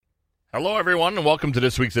Hello, everyone, and welcome to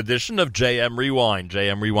this week's edition of JM Rewind.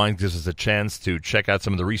 JM Rewind gives us a chance to check out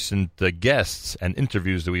some of the recent guests and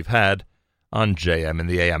interviews that we've had on JM in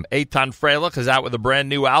the AM. Eitan Freilich is out with a brand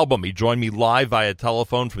new album. He joined me live via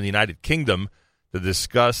telephone from the United Kingdom to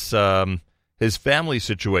discuss his family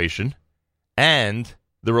situation and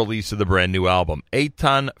the release of the brand new album.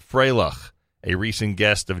 Eitan Freilich, a recent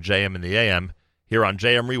guest of JM in the AM, here on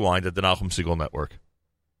JM Rewind at the Nachum Segal Network.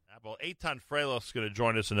 Well, Eitan Freilich is going to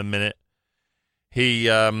join us in a minute. He,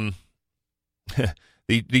 the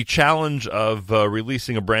challenge of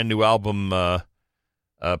releasing a brand new album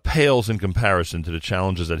pales in comparison to the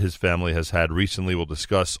challenges that his family has had recently. We'll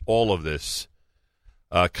discuss all of this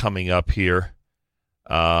coming up here.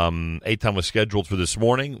 Eitan was scheduled for this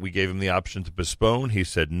morning. We gave him the option to postpone. He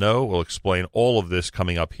said no. We'll explain all of this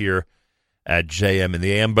coming up here at JM in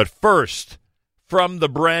the AM. But first, from the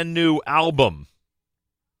brand new album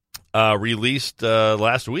released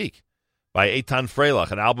last week by Eitan Freilich,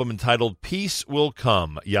 an album entitled Peace Will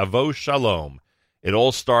Come, Yavo Shalom. It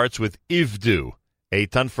all starts with Ivdu.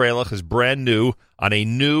 Eitan Freilich is brand new on a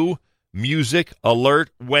new Music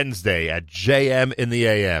Alert Wednesday at JM in the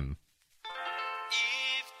AM.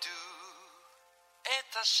 Ivdu et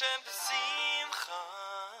Hashem b'simcha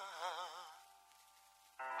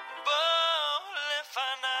bo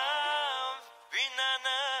lefanav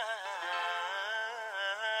binanav.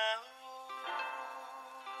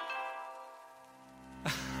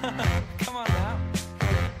 Come on now.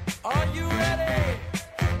 Are you ready?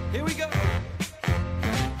 Here we go.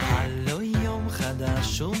 Hallo yom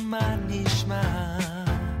chadash ומה נשמע?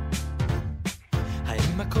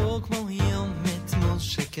 האם הכל כמו יום אתמול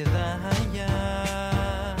שכבהיה?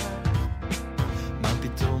 מה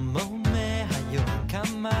פתאום מהיום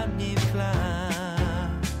כמה נפלא?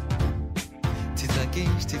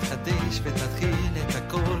 תתרגש, תתחדש ותתחיל את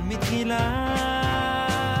הכל מתחילה.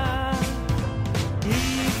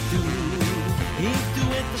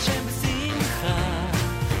 עבדו את השם בשמחה,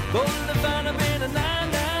 בוא לבן הבן נה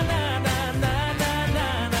נה נה נה נה נה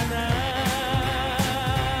נה נה נה.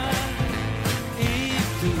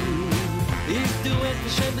 עבדו את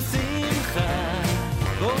השם בשמחה,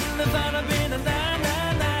 בוא לבן הבן נה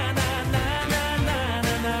נה נה נה נה נה נה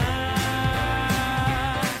נה נה.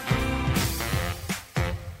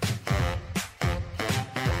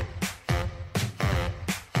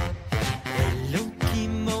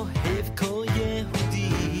 אלוקים אוהב כל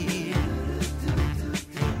יהודי,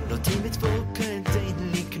 נותנים את בו כדי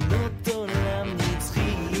לקנות עולם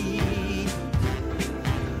נצחי.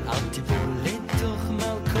 אל תיפול לתוך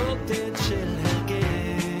מלכודת של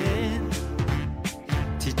הרגל,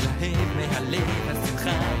 תתלהב מהלב,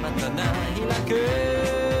 השמחה מתנה היא לקל.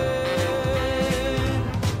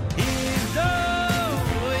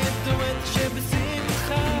 עבדו את השם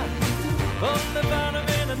בשמחה, בוא לבן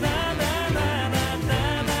הבן נה נה נה נה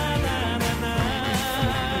נה נה נה נה נה.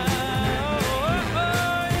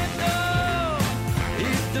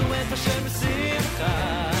 עבדו את השם בשמחה,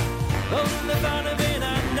 בוא לבן הבן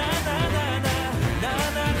נה נה נה נה נה נה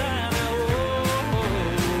נה נה.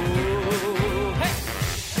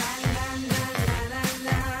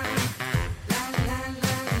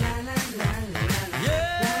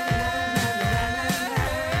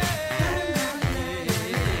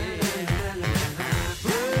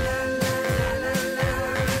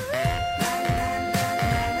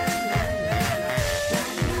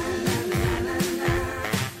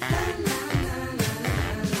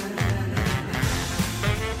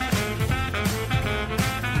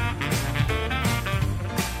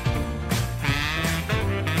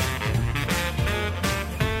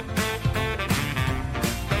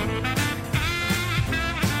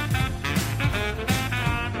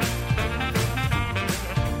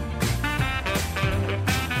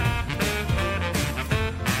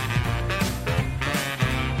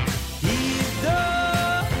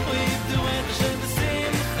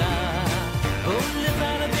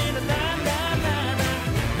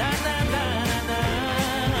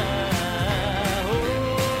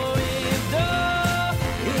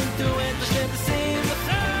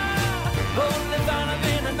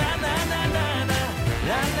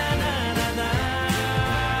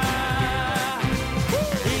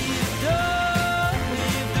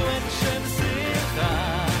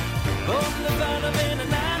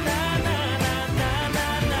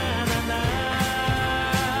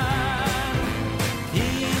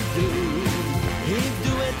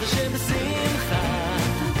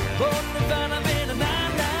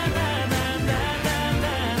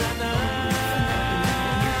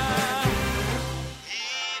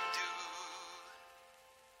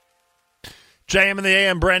 JM in the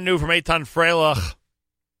AM, brand new from Eitan Freilich.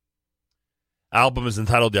 Album is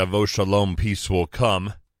entitled Yavo Shalom, Peace Will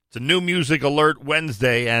Come. It's a new music alert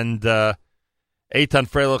Wednesday, and Eitan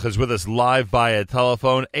Freilich is with us live via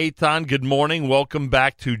telephone. Eitan, good morning. Welcome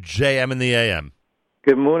back to JM in the AM.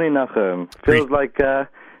 Good morning, Nachum. Feels like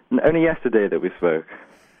only yesterday that we spoke.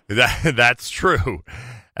 That's true.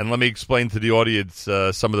 And let me explain to the audience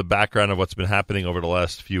some of the background of what's been happening over the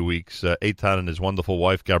last few weeks. Eitan and his wonderful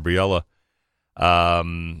wife, Gabriella,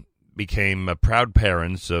 became proud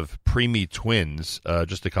parents of preemie twins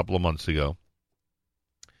just a couple of months ago.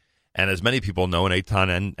 And as many people know, and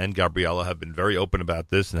Eitan and Gabriella have been very open about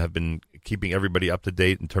this and have been keeping everybody up to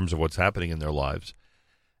date in terms of what's happening in their lives.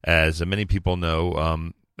 As many people know,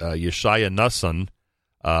 Yeshaya Nassan,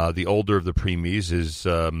 the older of the preemies,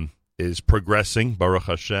 is progressing, Baruch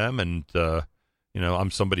Hashem, and I'm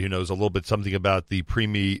somebody who knows a little bit something about the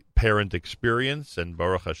preemie parent experience, and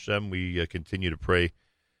Baruch Hashem, we continue to pray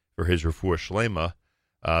for his refuah shlema.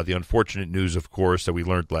 The unfortunate news, of course, that we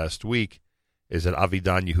learned last week is that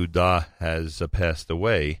Avidan Yehuda has passed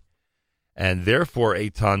away. And therefore,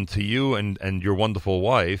 Eitan, to you and your wonderful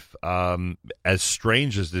wife, as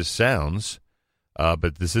strange as this sounds,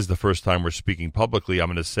 but this is the first time we're speaking publicly, I'm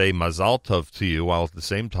going to say Mazal Tov to you, while at the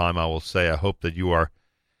same time I will say I hope that you are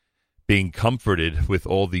being comforted with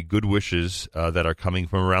all the good wishes that are coming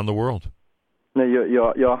from around the world. No,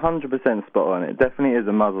 you're 100% spot on. It definitely is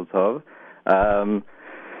a Mazel Tov.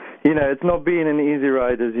 It's not been an easy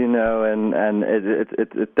ride, as you know, and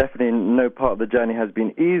it's definitely no part of the journey has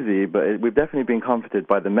been easy, but we've definitely been comforted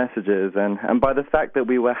by the messages and by the fact that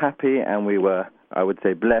we were happy and we were, I would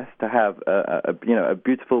say, blessed to have a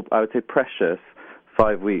beautiful, I would say, precious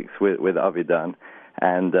 5 weeks with Avidan.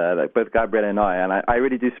 And like both Gabrielle and I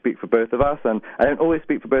really do speak for both of us, and I don't always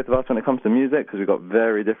speak for both of us when it comes to music because we've got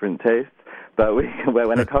very different tastes. But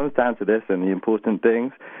when it comes down to this and the important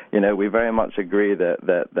things, we very much agree that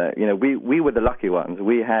we were the lucky ones.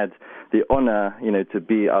 We had the honor, to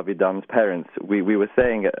be Avidan's parents. We were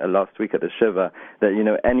saying last week at the Shiva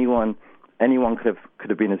that anyone could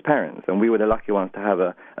have been his parents, and we were the lucky ones to have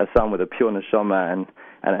a son with a pure neshama,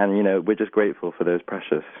 and we're just grateful for those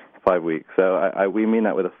precious 5 weeks. So we mean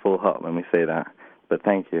that with a full heart when we say that. But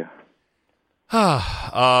thank you.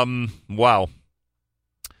 Wow.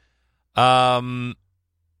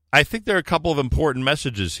 I think there are a couple of important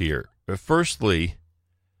messages here. Firstly,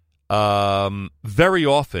 very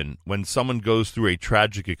often when someone goes through a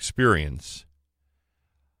tragic experience,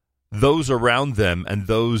 those around them and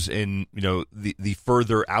those in the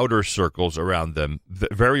further outer circles around them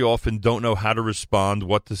very often don't know how to respond,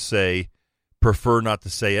 what to say, prefer not to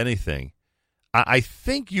say anything. I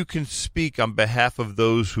think you can speak on behalf of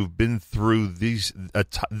those who've been through this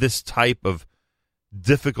type of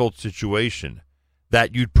difficult situation,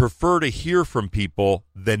 that you'd prefer to hear from people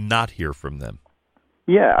than not hear from them.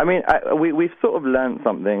 Yeah, I mean, we've sort of learned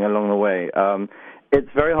something along the way. It's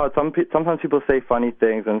very hard. Sometimes people say funny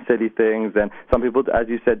things and silly things, and some people, as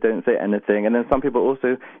you said, don't say anything. And then some people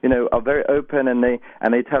also, are very open and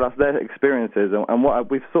they tell us their experiences. And what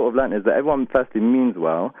we've sort of learned is that everyone firstly means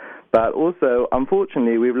well, but also,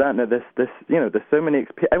 unfortunately, we've learned that there's so many.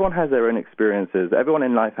 Everyone has their own experiences. Everyone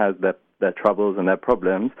in life has their troubles and their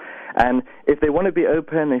problems. And if they want to be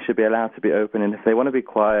open, they should be allowed to be open. And if they want to be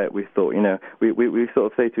quiet, we thought, we sort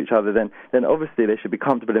of say to each other, then obviously they should be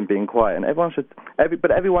comfortable in being quiet. And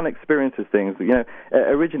but everyone experiences things.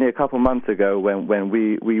 Originally a couple months ago when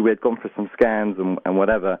we had gone for some scans and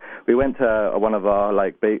whatever, we went to one of our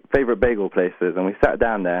favorite bagel places and we sat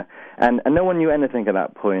down there and no one knew anything at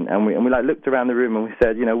that point. And we looked around the room and we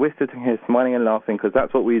said, we're sitting here smiling and laughing because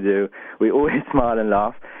that's what we do. We always smile and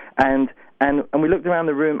laugh. And we looked around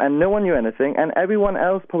the room and no one knew anything, and everyone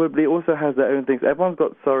else probably also has their own things. Everyone's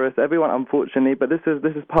got sorrows, everyone, unfortunately, but this is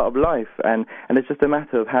part of life, and it's just a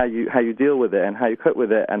matter of how you deal with it and how you cope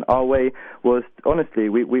with it. And our way was, honestly,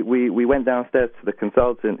 we went downstairs to the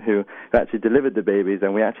consultant who actually delivered the babies,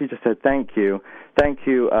 and we actually just said thank you.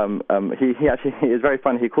 He actually is very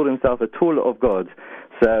funny. He called himself a tool of God.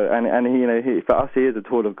 So and he for us he is a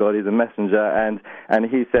tool of God. He's a messenger, and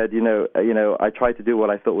he said I tried to do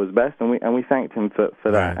what I thought was best, and we thanked him for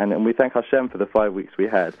that, and we thank Hashem for the 5 weeks we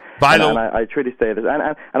had. And I truly say this,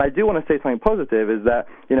 and I do want to say something positive is that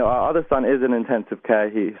our other son is in intensive care.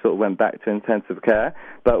 He sort of went back to intensive care,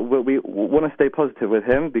 but we want to stay positive with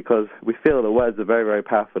him because we feel the words are very, very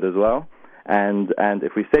powerful as well. And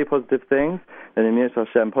if we say positive things, then in Yeshua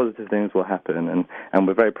Hashem, positive things will happen. And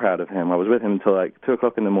we're very proud of him. I was with him until 2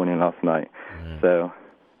 o'clock in the morning last night. So.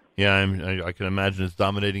 Yeah, I can imagine it's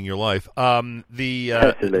dominating your life.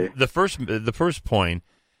 The first point,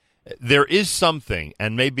 there is something,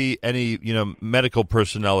 and maybe any medical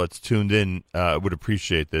personnel that's tuned in would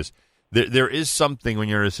appreciate this. there is something when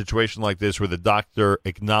you're in a situation like this where the doctor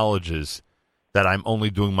acknowledges that I'm only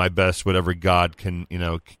doing my best, whatever God can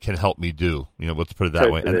help me do. Let's put it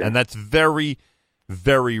that way. And that's very,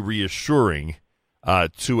 very reassuring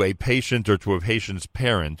to a patient or to a patient's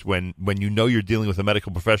parent when you're dealing with a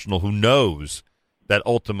medical professional who knows that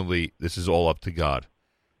ultimately this is all up to God.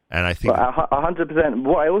 And I think 100%.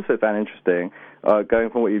 What I also found interesting, going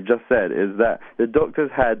from what you've just said, is that the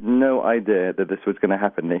doctors had no idea that this was going to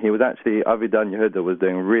happen. He was actually, Avidan Yehuda was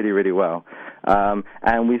doing really, really well.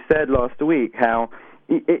 And we said last week how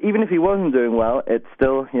even if he wasn't doing well, it's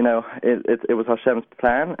still, it was Hashem's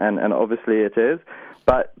plan, and obviously it is.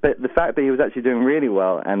 But the fact that he was actually doing really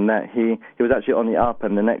well, and that he was actually on the up,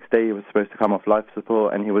 and the next day he was supposed to come off life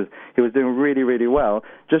support, and he was doing really, really well,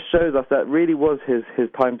 just shows us that really was his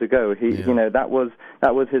time to go. That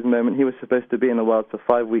was his moment. He was supposed to be in the world for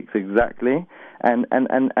 5 weeks exactly, and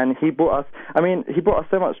he brought us. I mean, he brought us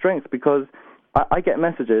so much strength because I get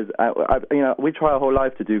messages. We try our whole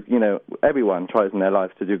life to do. Everyone tries in their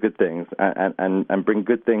life to do good things and bring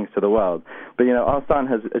good things to the world. But our son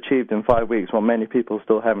has achieved in 5 weeks what many people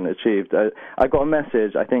still haven't achieved. I got a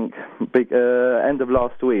message, I think, end of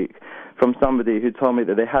last week, from somebody who told me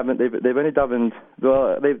that they've only davened.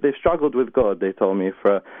 Well, they've struggled with God. They told me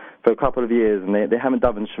for a couple of years, and they haven't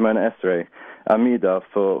davened Shemona Esrei Amida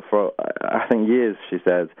for I think years. She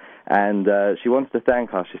said. And she wants to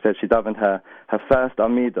thank us. She said she davened her first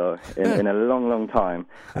Amida in a long, long time.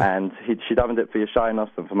 And she davened it for Yeshai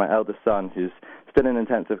Nosson, for my eldest son, who's still in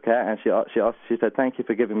intensive care. And she said, thank you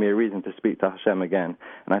for giving me a reason to speak to Hashem again.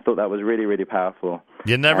 And I thought that was really, really powerful.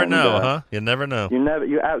 You never know, huh? You never know.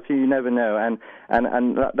 You absolutely never know.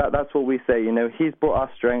 And that's what we say. He's brought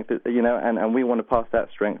us strength, and we want to pass that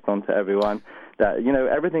strength on to everyone. That,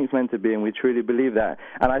 everything's meant to be, and we truly believe that.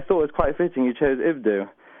 And I thought it was quite fitting you chose Ivdu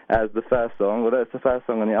as the first song. Well, that's the first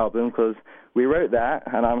song on the album because we wrote that,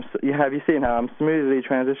 and have you seen how I'm smoothly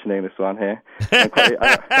transitioning this one here?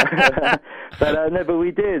 But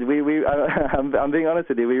we did. I'm being honest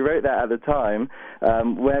with you. We wrote that at the time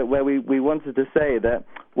where we wanted to say that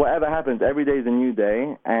whatever happens, every day is a new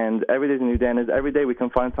day, and every day is a new day, and every day we can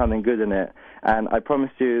find something good in it. And I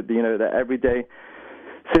promise you, that every day,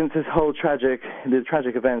 since this whole tragic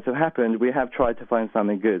events have happened, we have tried to find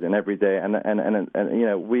something good in every day, and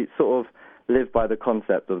we sort of live by the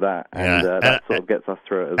concept of that, and that sort of gets us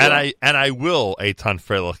through it as well. And I will, Eitan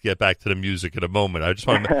Freilich, get back to the music in a moment. I just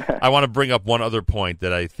want to bring up one other point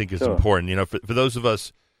that I think is important. For those of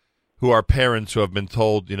us who are parents who have been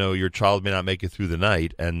told, your child may not make it through the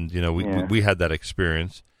night, and we had that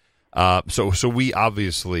experience. So we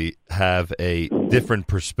obviously have a different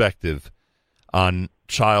perspective on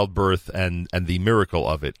childbirth and the miracle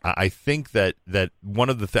of it. I think that one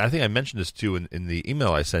of the I think I mentioned this too in the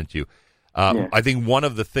email I sent you. I think one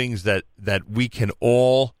of the things that we can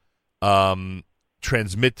all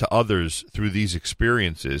transmit to others through these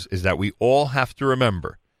experiences is that we all have to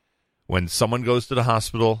remember when someone goes to the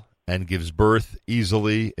hospital and gives birth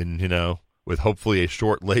easily and with hopefully a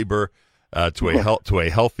short labor to a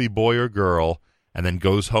healthy boy or girl, and then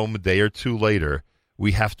goes home a day or two later.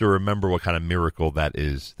 We have to remember what kind of miracle that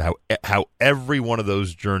is, how every one of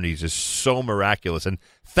those journeys is so miraculous. And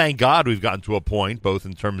thank God we've gotten to a point, both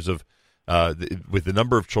in terms of with the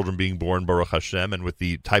number of children being born, Baruch Hashem, and with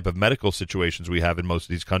the type of medical situations we have in most of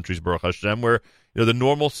these countries, Baruch Hashem, where the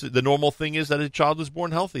normal thing is that a child is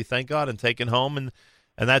born healthy, thank God, and taken home, and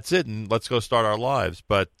that's it, and let's go start our lives.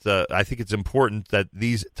 But I think it's important that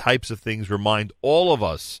these types of things remind all of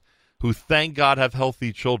us who, thank God, have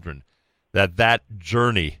healthy children, that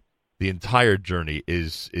journey, the entire journey,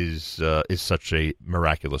 is such a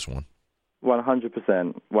miraculous one.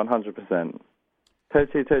 100%.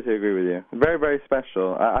 Totally agree with you. Very, very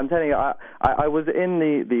special. I'm telling you, I was in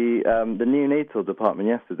the neonatal department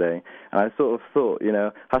yesterday, and I sort of thought,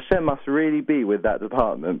 Hashem must really be with that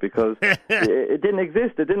department because it didn't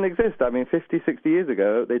exist. It didn't exist. I mean, 50, 60 years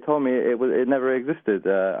ago, they told me it never existed.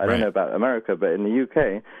 I don't know about America, but in the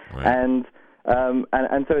UK, and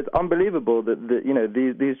so it's unbelievable that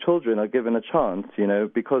these children are given a chance,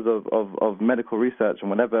 because of medical research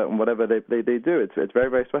and whatever they do. It's very,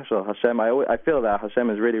 very special. Hashem, I feel that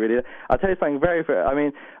Hashem is really, really. I'll tell you something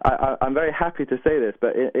I'm very happy to say this,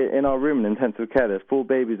 but in our room in intensive care, there's 4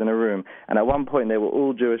 babies in a room, and at one point they were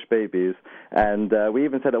all Jewish babies, and we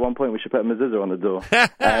even said at one point we should put a mezuzah on the door.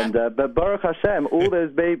 But Baruch Hashem, all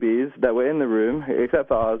those babies that were in the room, except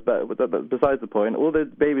for ours, but besides the point, all the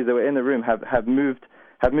babies that were in the room have moved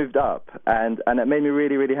have moved up, and it made me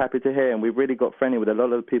really, really happy to hear. And we've really got friendly with a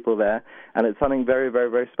lot of the people there, and it's something very,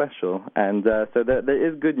 very, very special. And so there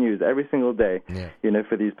is good news every single day,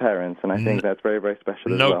 for these parents, and I think that's very, very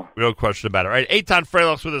special as well. No question about it. All right, Eitan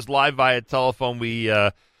Freilich with us live via telephone. We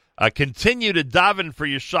continue to daven for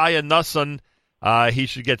Yeshaya Nassan. He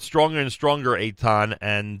should get stronger and stronger, Eitan,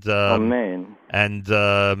 and Amen. And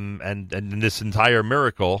this entire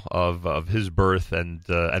miracle of his birth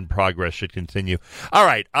and progress should continue. All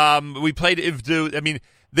right, we played Ivdu. I mean,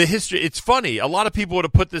 the history. It's funny. A lot of people would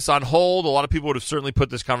have put this on hold. A lot of people would have certainly put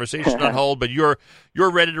this conversation on hold. But you're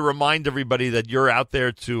ready to remind everybody that you're out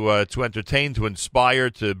there to entertain, to inspire,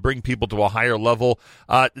 to bring people to a higher level.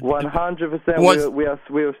 100%.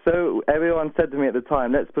 We were so. Everyone said to me at the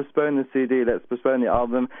time, "Let's postpone the CD. Let's postpone the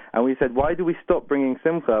album." And we said, "Why do we stop bringing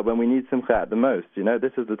Simcha when we need Simcha at the most?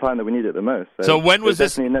 This is the time that we need it the most." So when was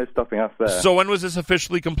this? Definitely no stopping us there. So when was this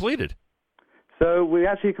officially completed? So we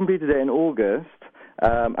actually completed it in August.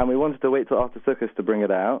 And we wanted to wait till after Sukkot to bring it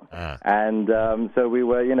out, and so we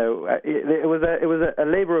were, it was a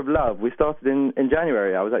labor of love. We started in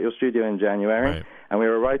January. I was at your studio in January, right. And we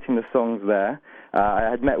were writing the songs there. I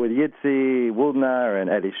had met with Yitzi Waldner and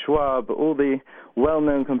Eddie Schwab, all the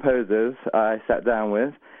well-known composers I sat down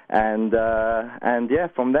with, and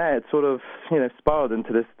from there it sort of spiraled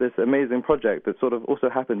into this amazing project that sort of also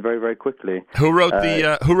happened very, very quickly. Who wrote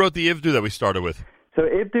the Ivdu that we started with? So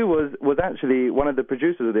Ivdu was actually one of the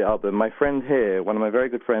producers of the album. My friend here, one of my very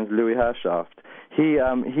good friends, Louis Hershaft, he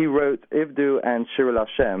wrote Ivdu and Shir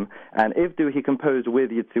Hashem, and Ivdu he composed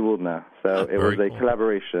with Yitzi Waldner. So it was a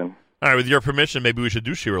collaboration. All right, with your permission, maybe we should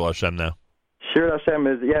do Shir Hashem now. Shir Hashem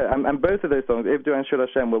is, and both of those songs, Ivdu and Shir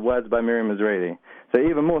Hashem, were words by Miriam Israeli. So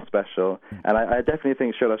even more special, and I definitely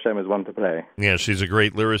think Shir Hashem is one to play. Yeah, she's a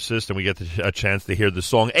great lyricist, and we get a chance to hear the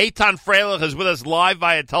song. Eitan Freilich is with us live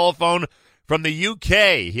via telephone from the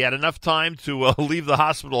UK. He had enough time to leave the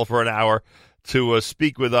hospital for an hour to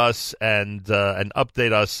speak with us and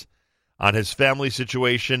update us on his family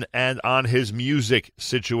situation and on his music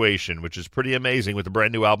situation, which is pretty amazing, with a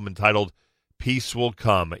brand new album entitled Peace Will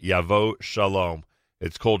Come, Yavo Shalom.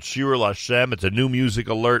 It's called Shir Hashem. It's a new music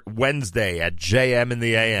alert Wednesday at JM in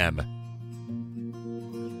the AM.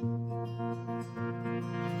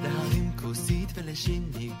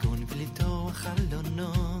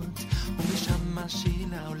 משי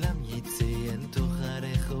לעולם יצא אל תוך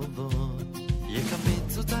הרחובות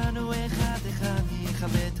יקבץ אותנו אחד אחד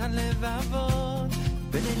יכבד הלבבות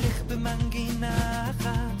ונלך במנגינה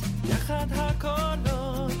אחת יחד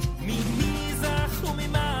הקולות ממזרח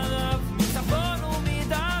וממערב מצפון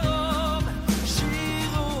ומדרום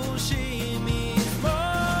שירו שיר מזמור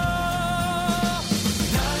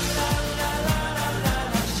לה לה לה לה לה לה לה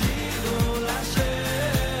שירו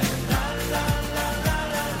לשם לה לה לה לה לה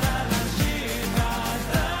לה לה שיר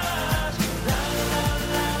חדש לה לה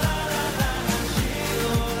לה לה לה לה לה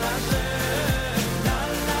שירו לשם לה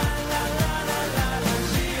לה לה לה לה לה לה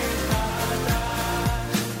שיר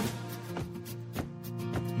חדש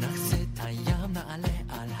נחצה את הים נעלה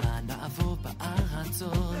על הנעבור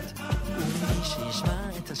בארצות ומי שישמע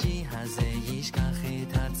את השיר הזה ישכח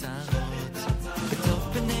את הצרות בטוב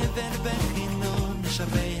בנבל בחינון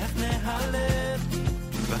נשבח נהלל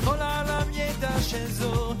וכל העולם ידע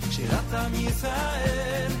שזו שירת עם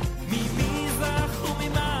ישראל ממזרח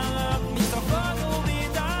וממערב מצפון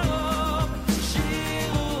ומדרום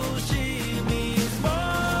שירו שיר מזמור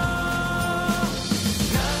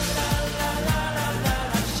לה לה לה לה לה לה לה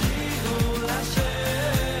שירו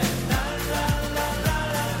לשם לה לה לה לה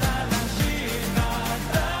לה לה לה שיר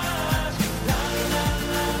חדש לה לה לה לה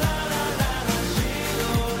לה לה לה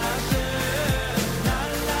שירו לשם לה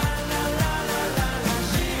לה לה לה לה לה לה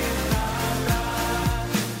שיר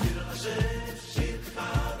חדש שיר לשם שיר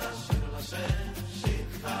חדש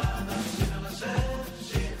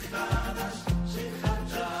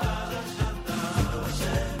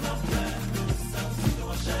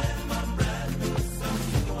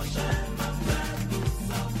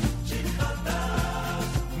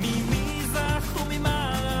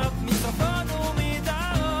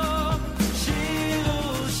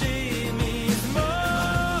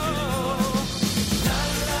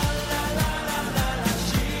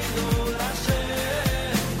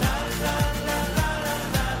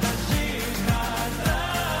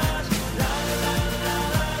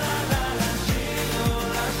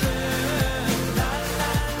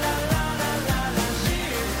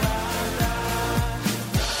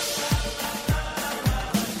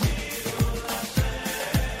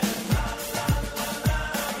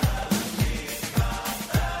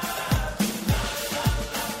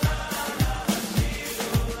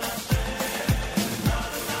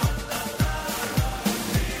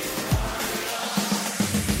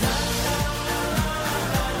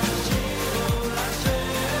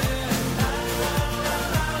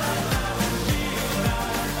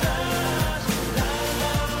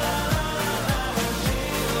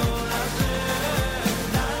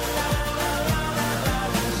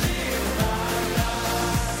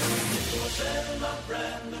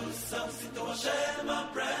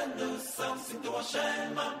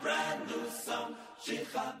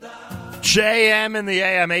JM in the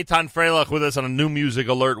AM, Eitan Freilich with us on a New Music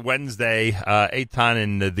Alert Wednesday. Eitan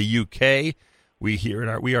in the UK.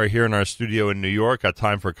 We are here in our studio in New York. Got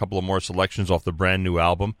time for a couple of more selections off the brand new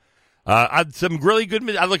album. Some really good.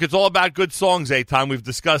 Look, it's all about good songs, Eitan. We've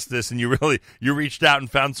discussed this, and you reached out and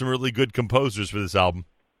found some really good composers for this album.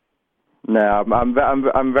 No,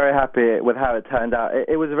 I'm very happy with how it turned out.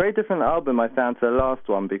 It was a very different album I found to the last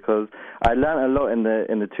one because I learned a lot in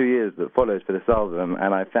the 2 years that followed for this album,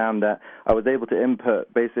 and I found that I was able to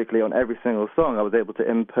input basically on every single song. I was able to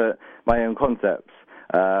input my own concepts,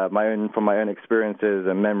 from my own experiences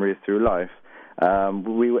and memories through life.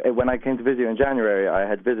 When I came to visit you in January, I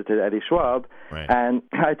had visited Eddie Schwab, right. And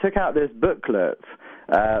I took out this booklet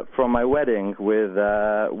from my wedding with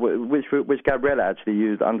which Gabriella actually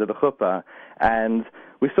used under the chuppah, and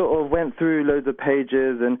we sort of went through loads of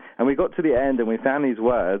pages, and we got to the end, and we found these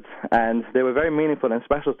words, and they were very meaningful and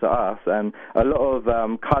special to us, and a lot of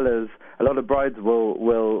colors. A lot of brides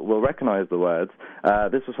will recognize the words.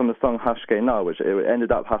 This was from the song Hashkena, which it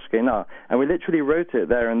ended up Hashkena, and we literally wrote it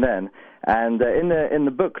there and then. And in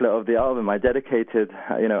the booklet of the album, I dedicated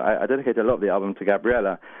a lot of the album to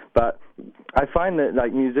Gabriella. But I find that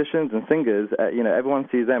like musicians and singers, everyone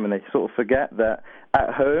sees them and they sort of forget that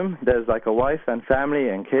at home there's like a wife and family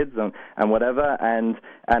and kids and whatever, and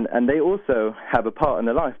they also have a part in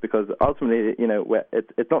their life because ultimately,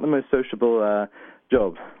 it's not the most sociable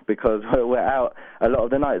job because we're out a lot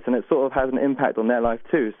of the nights, and it sort of has an impact on their life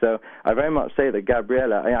too. So I very much say that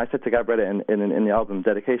Gabriella, I said to Gabriella in the album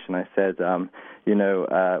dedication, I said,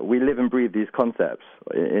 we live and breathe these concepts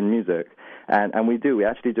in music, and we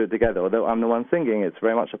actually do it together. Although I'm the one singing, it's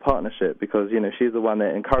very much a partnership because she's the one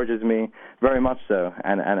that encourages me very much so,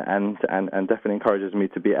 and definitely encourages me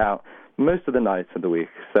to be out most of the nights of the week.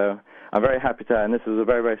 So I'm very happy to, and this is a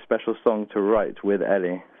very, very special song to write with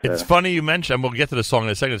Ellie. So. It's funny you mentioned, and we'll get to the song in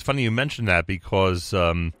a second, it's funny you mentioned that because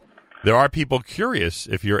there are people curious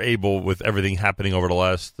if you're able, with everything happening over the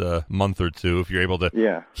last month or two, if you're able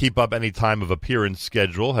to keep up any time of appearance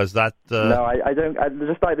schedule. Has that... No, I don't.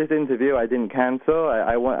 Just like this interview, I didn't cancel.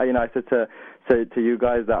 I said to you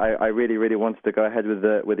guys that I really, really wanted to go ahead with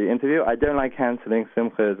the interview. I don't like canceling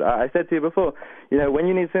simchas. I said to you before, when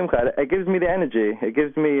you need simcha, it gives me the energy. It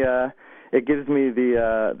gives me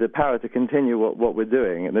the power to continue what we're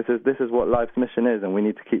doing. And this is what life's mission is, and we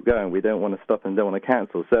need to keep going. We don't want to stop and don't want to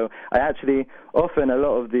cancel. So I actually often a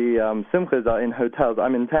lot of the simchas are in hotels.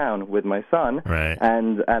 I'm in town with my son, right.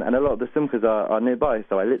 and a lot of the simchas are nearby.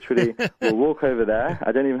 So I literally will walk over there.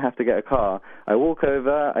 I don't even have to get a car. I walk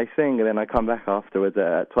over, I sing, and then I come back afterwards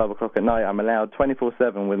at 12 o'clock at night. I'm allowed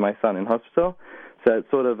 24/7 with my son in hospital. So it's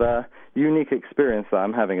sort of a unique experience that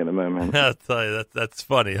I'm having at the moment. I'll tell you, that's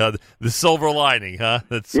funny, huh? The silver lining, huh?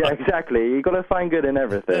 Exactly. You got to find good in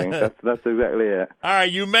everything. That's exactly it. All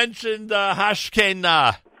right, you mentioned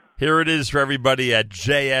Hashkena. Here it is for everybody at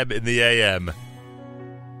JM in the AM.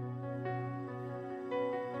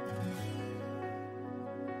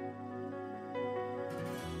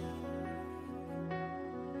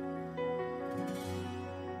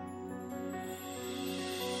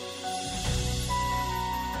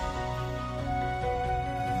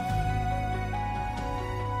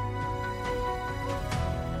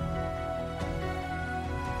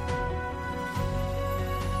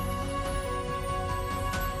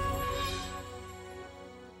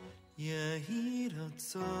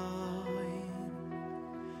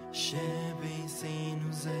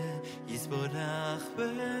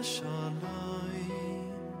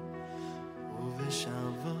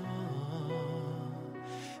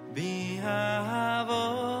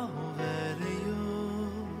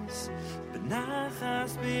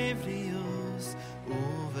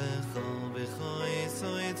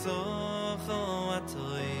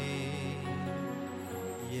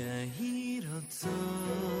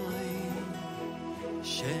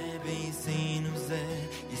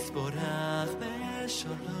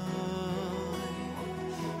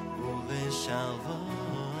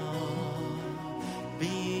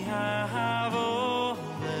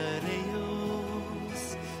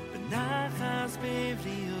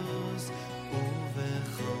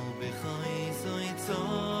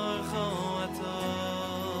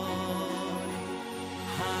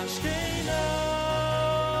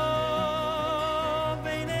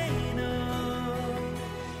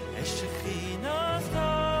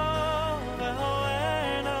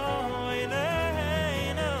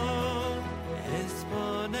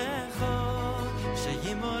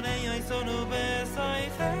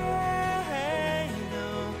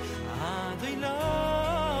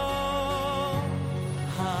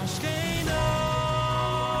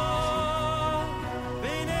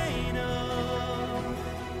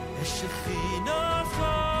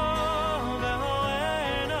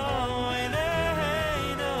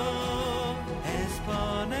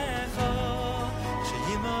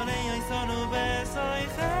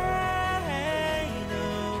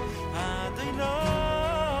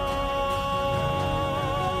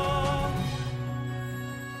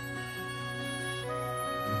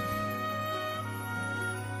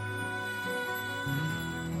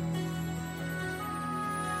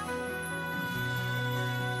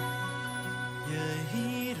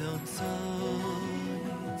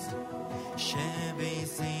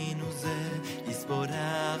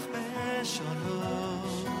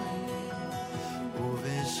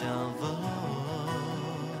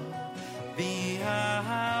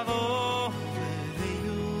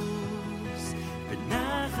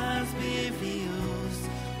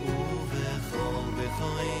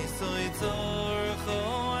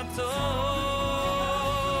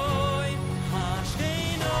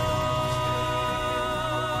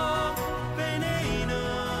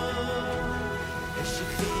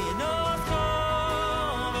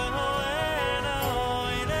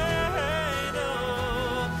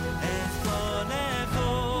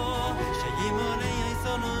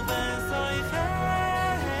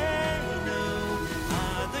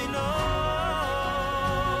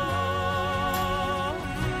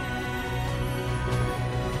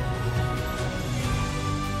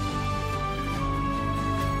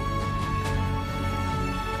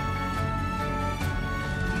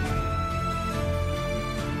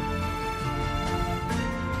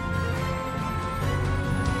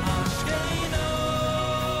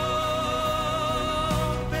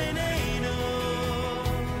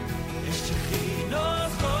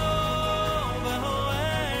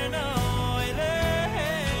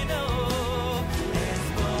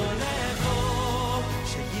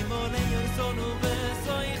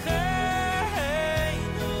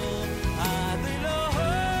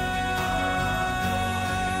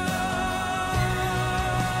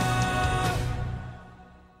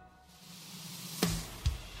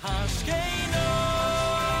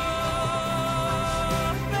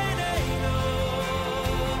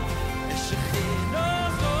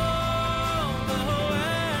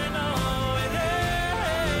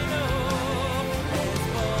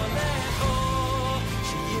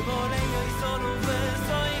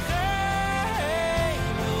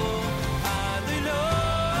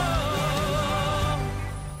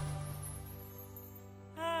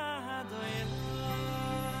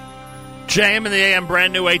 JM in the AM,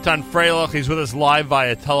 brand new Eitan Freilich. He's with us live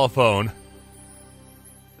via telephone.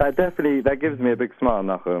 That gives me a big smile,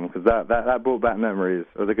 Nachum, because that brought back memories.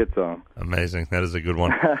 It was a good song. Amazing. That is a good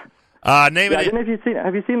one. I don't know if you've seen it.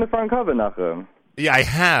 Have you seen the front cover, Nachum? Yeah, I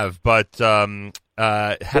have, but how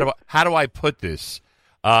do I put this?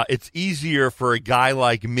 It's easier for a guy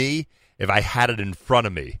like me if I had it in front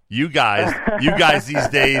of me. You guys these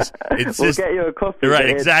days insist. We'll get you a coffee. Right,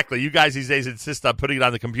 exactly. You guys these days insist on putting it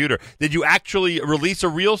on the computer. Did you actually release a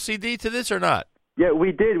real CD to this or not? Yeah,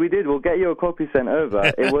 we did. We'll get you a copy sent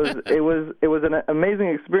over. It was an amazing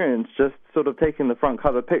experience, just sort of taking the front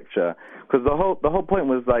cover picture, because the whole point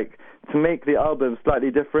was like to make the album slightly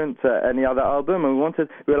different to any other album, and we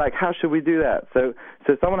were like, how should we do that? So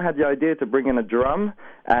someone had the idea to bring in a drum,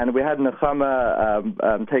 and we had Nechama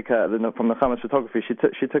from Nechama's photography. She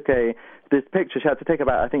took this picture. She had to take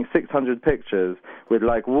about, I think, 600 pictures with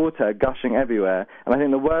like water gushing everywhere. And I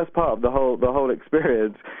think the worst part of the whole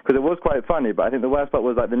experience, because it was quite funny, but I think the worst part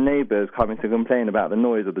was like the neighbors coming to complain about the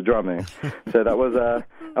noise of the drumming. So that was a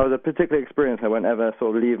particular experience that won't ever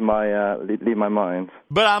sort of leave my mind.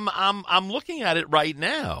 But I'm looking at it right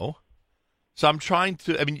now. So I'm trying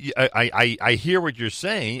to. I mean, I hear what you're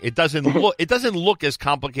saying. It doesn't look as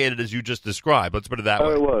complicated as you just described. Let's put it that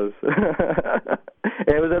way. It was.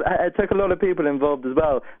 It took a lot of people involved as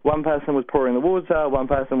well. One person was pouring the water. One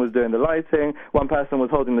person was doing the lighting. One person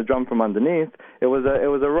was holding the drum from underneath. It was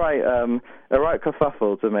a right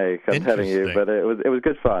kerfuffle to make. I'm telling you, but it was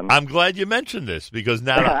good fun. I'm glad you mentioned this because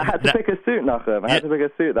now I had to pick a suit, Nachum. I had to pick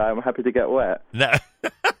a suit that I'm happy to get wet. Now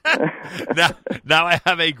I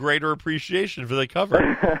have a greater appreciation for the cover.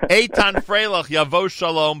 Eitan Freilich, Yavo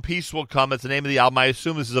Shalom, Peace Will Come. It's the name of the album. I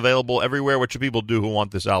assume this is available everywhere. What should people do who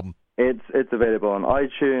want this album? It's available on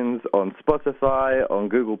iTunes, on Spotify, on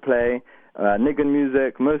Google Play, Nigun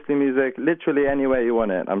Music, Mostly Music, literally anywhere you want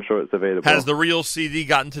it. I'm sure it's available. Has the real CD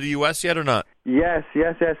gotten to the U.S. yet or not? Yes.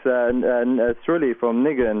 Sruli from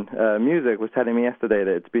Nigun Music was telling me yesterday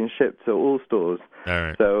that it's been shipped to all stores. All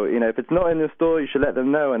right. So, if it's not in the store, you should let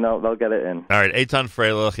them know and they'll get it in. All right. Eitan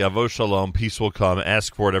Freilich, Yavo Shalom, Peace Will Come.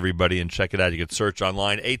 Ask for it, everybody, and check it out. You can search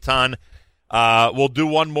online. Eitan, We'll do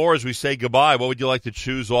one more as we say goodbye. What would you like to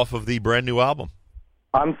choose off of the brand new album?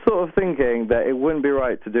 I'm sort of thinking that it wouldn't be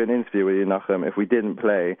right to do an interview with you, Nachum, if we didn't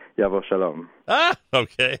play Yavo Shalom.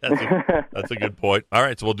 Okay. That's a good point. All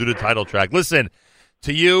right, so we'll do the title track. Listen,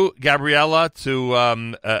 to you, Gabriella, to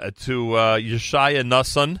Yeshaya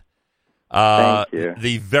Nusson, Thank you.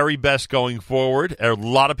 the very best going forward. There are a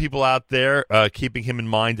lot of people out there keeping him in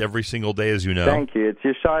mind every single day, as you know. Thank you. It's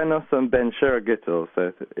Yeshaya Nusson Ben Shira Gittel.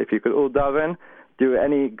 So if you could all daven, do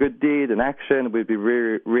any good deed and action, we'd be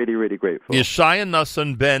really, really, really grateful. Yeshaya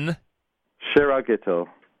Nusson Ben Shira Gittel.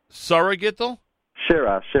 Sarah Gittel?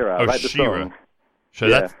 Shira, Oh, like the Shira. song. So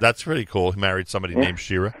Yeah. that's pretty cool. He married somebody named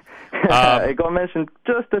Shira. It got mentioned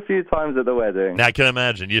just a few times at the wedding. I can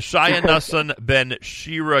imagine. Yeshaya Nusson Ben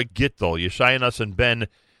Shira Gittel. Yeshaya Nusson Ben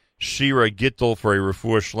Shira Gittel for a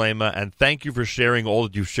refuah shlema. And thank you for sharing all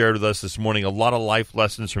that you've shared with us this morning. A lot of life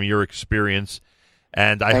lessons from your experience.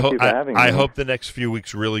 And I Thank you for having I me. hope the next few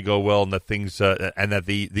weeks really go well, and that things and that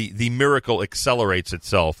the miracle accelerates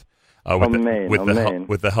itself Amen, amen.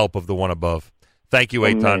 with the help of the one above. Thank you,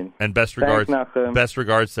 Eitan, Amen. and best regards. Thanks, Nachum. Best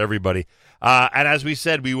regards to everybody. And as we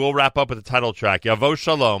said, we will wrap up with the title track, Yavo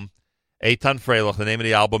Shalom, Eitan Freilich. The name of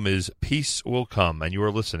the album is Peace Will Come, and you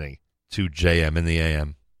are listening to JM in the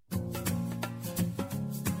AM.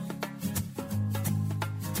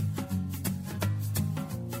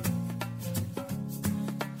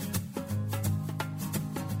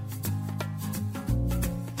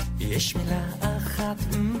 יש מילה אחת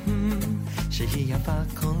שהיא יפה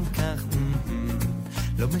כל כך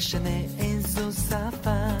לא משנה איזו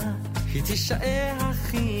שפה היא תישאר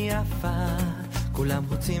הכי יפה כולם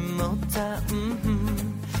רוצים אותה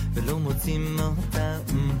ולא מוצאים אותה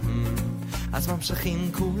אז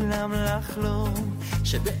ממשיכים כולם לחלום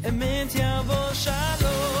שבאמת יבוא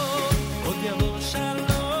שלום עוד יבוא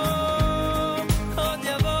שלום עוד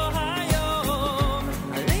יבוא היום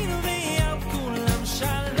עלינו ויהיה כולם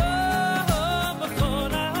שלום בכל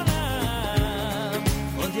העולם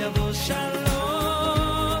עוד יבוא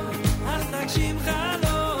שלום אז נגשים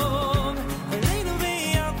חלום עלינו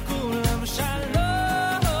ויהיה כולם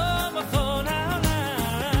שלום בכל העולם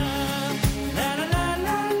לה לה לה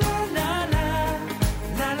לה לה לה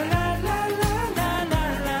לה לה לה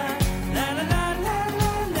לה לה לה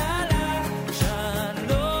לה לה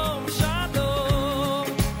שלום שלום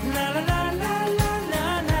לה לה לה לה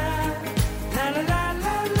לה לה לה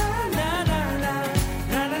לה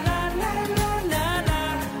לה לה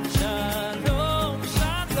שלום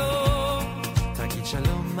שלום תגיד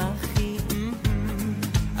שלום אחי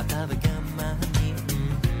אתה וגם אני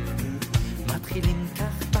מתחילים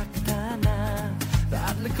כך בקטנה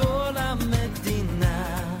ועד לכל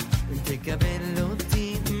המדינה אם תקבל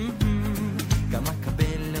אותי גם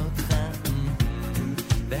אקבל אותך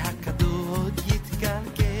והכדור עוד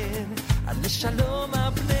יתגלגל עד לשלום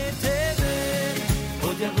הפני תבל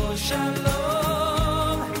עוד יבוא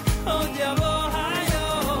שלום עוד יבוא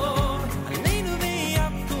היום עלינו ויהיה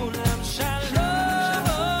כולם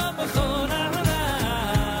שלום בכל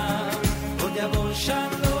העולם עוד יבוא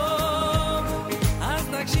שלום אז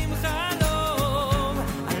נגשים חלום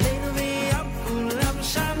עלינו ויהיה כולם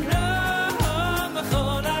שלום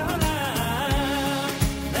בכל העולם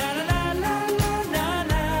לה לה לה לה לה לה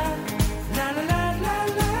לה לה לה לה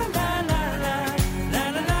לה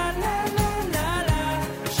לה לה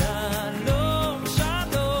שלום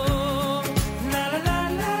שלום לה לה לה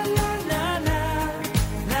לה לה לה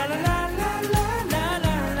לה לה לה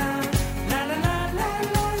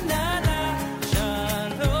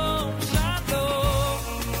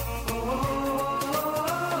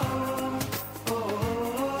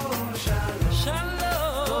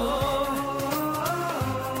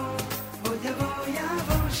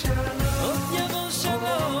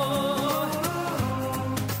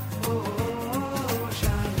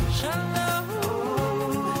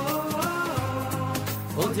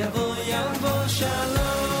עוד יבוא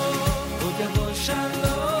שלום עוד יבוא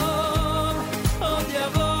שלום עוד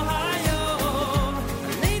יבוא היום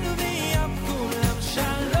עלינו ויהיה כולם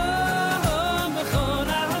שלום בכל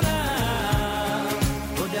העולם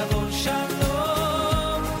עוד יבוא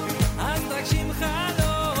שלום אז תגשים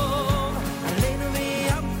חלום עלינו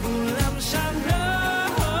ויהיה כולם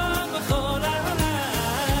שלום בכל העולם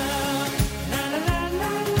לה לה לה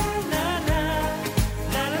לה לה לה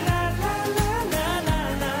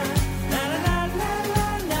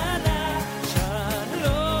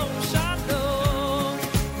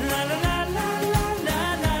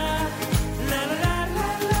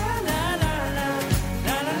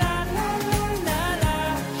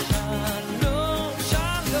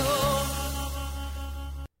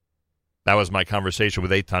That was my conversation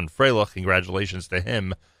with Eitan Freilich. Congratulations to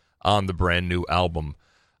him on the brand new album.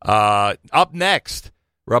 Up next,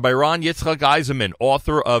 Rabbi Ron Yitzchak Eisenman,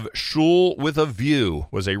 author of Shul with a View,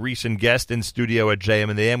 was a recent guest in studio at JM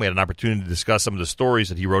in the AM. We had an opportunity to discuss some of the stories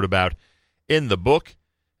that he wrote about in the book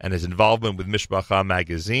and his involvement with Mishpacha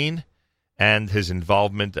magazine and his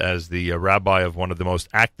involvement as the rabbi of one of the most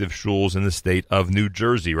active shuls in the state of New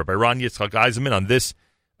Jersey. Rabbi Ron Yitzchak Eisenman on this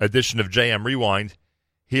edition of JM Rewind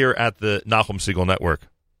here at the Nachum Segal Network.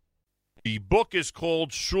 The book is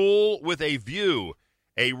called Shul with a View,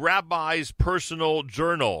 a rabbi's personal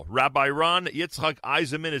journal. Rabbi Ron Yitzchak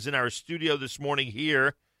Eisenman is in our studio this morning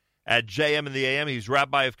here at JM in the AM. He's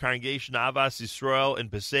rabbi of Congregation Avas Yisrael in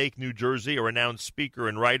Passaic, New Jersey, a renowned speaker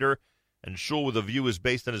and writer. And Shul with a View is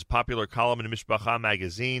based on his popular column in Mishpacha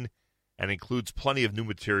magazine and includes plenty of new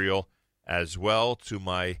material as well. To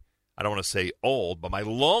my, I don't want to say old, but my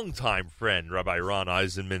longtime friend, Rabbi Ron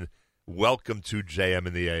Eisenman, welcome to JM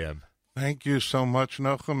in the AM. Thank you so much,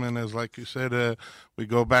 Nachum. And as like you said, we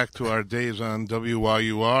go back to our days on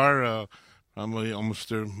WYUR, probably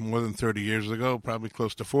almost more than 30 years ago, probably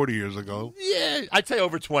close to 40 years ago. Yeah, I'd say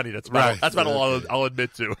over 20. That's Right. about all I'll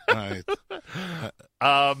admit to. Right.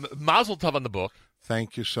 Mazel tov on the book.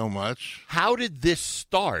 Thank you so much. How did this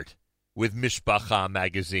start with Mishpacha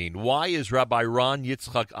magazine? Why is Rabbi Ron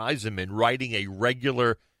Yitzchak Eisenman writing a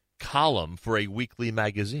regular column for a weekly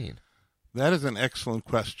magazine? That is an excellent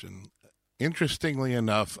question. Interestingly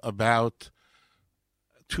enough, about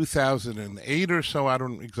 2008 or so, I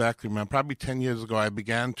don't exactly remember, probably 10 years ago, I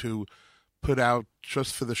began to put out,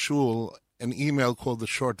 just for the shul, an email called the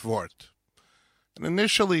Short Vort. And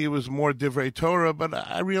initially it was more Divrei Torah, but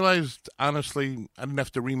I realized, honestly, I didn't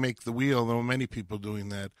have to remake the wheel. There were many people doing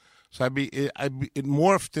that. So it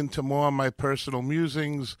morphed into more my personal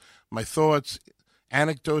musings, my thoughts,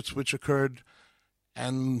 anecdotes which occurred.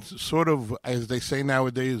 And sort of, as they say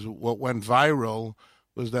nowadays, what went viral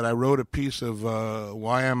was that I wrote a piece of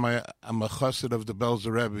why I'm a chassid of the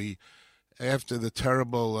Belzer Rebbe after the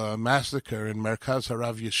terrible massacre in Merkaz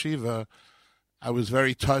Harav Yeshiva. I was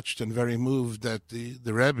very touched and very moved that the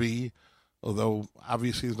Rebbe, although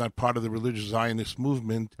obviously he's not part of the religious Zionist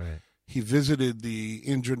movement, Right. he visited the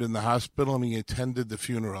injured in the hospital and he attended the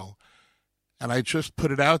funeral. And I just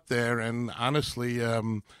put it out there, and honestly, a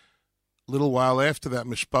little while after that,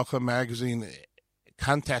 Mishpacha magazine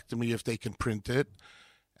contacted me if they can print it.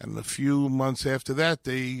 And a few months after that,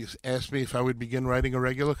 they asked me if I would begin writing a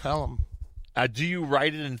regular column. Do you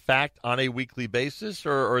write it, in fact, on a weekly basis,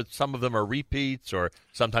 or some of them are repeats, or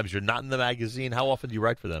sometimes you're not in the magazine? How often do you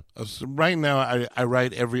write for them? So right now, I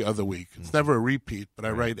write every other week. It's never a repeat, but I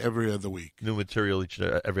write every other week. New material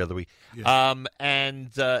every other week. Yeah.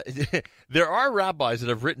 There are rabbis that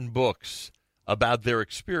have written books about their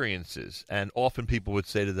experiences, and often people would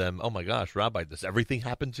say to them, "Oh my gosh, Rabbi, does everything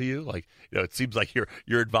happen to you? Like, it seems like you're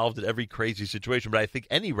involved in every crazy situation." But I think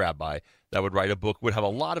any rabbi that would write a book would have a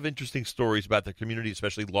lot of interesting stories about their community,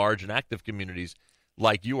 especially large and active communities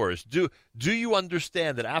like yours. Do you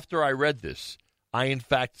understand that after I read this, I in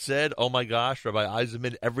fact said, "Oh my gosh, Rabbi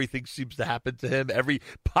Eisenman, everything seems to happen to him. Every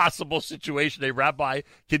possible situation a rabbi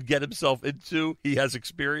can get himself into, he has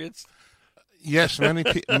experienced"? Yes, many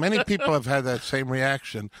people have had that same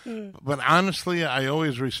reaction. But honestly, I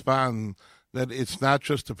always respond that it's not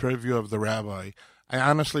just the purview of the rabbi. I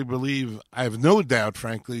honestly believe, I have no doubt,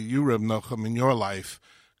 frankly, you, Reb Nachum, in your life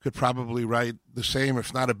could probably write the same,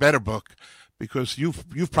 if not a better book, because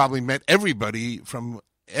you've probably met everybody from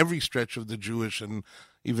every stretch of the Jewish and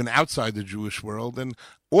even outside the Jewish world. And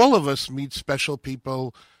all of us meet special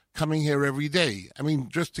people coming here every day. I mean,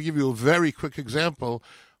 just to give you a very quick example,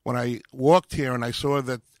 when I walked here and I saw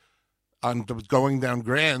that on going down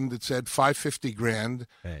Grand, it said 550 Grand,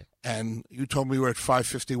 Right. and you told me we're at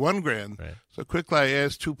 551 Grand. Right. So quickly I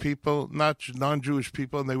asked two people, non-Jewish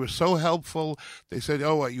people, and they were so helpful. They said,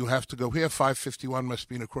 "Oh, you have to go here. 551 must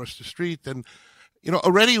be across the street." And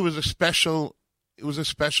already it was a special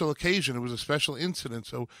occasion. It was a special incident.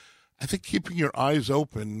 So I think keeping your eyes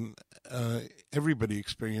open, everybody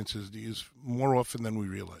experiences these more often than we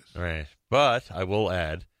realize. Right. But I will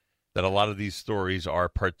add that a lot of these stories are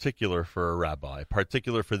particular for a rabbi,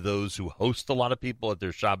 particular for those who host a lot of people at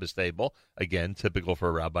their Shabbos table. Again, typical for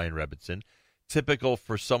a rabbi in Rebbitzin. Typical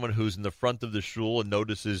for someone who's in the front of the shul and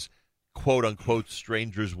notices, quote-unquote,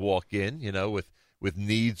 strangers walk in, with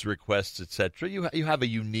needs, requests, etc. You have a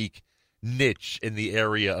unique niche in the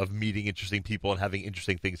area of meeting interesting people and having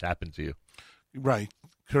interesting things happen to you. Right,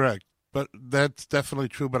 correct. But that's definitely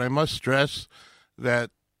true. But I must stress that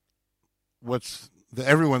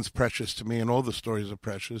everyone's precious to me, and all the stories are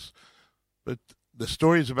precious. But the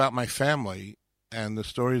stories about my family and the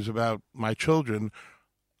stories about my children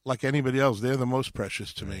like anybody else, they're the most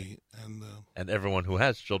precious to me. And everyone who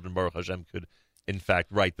has children, Baruch Hashem, could, in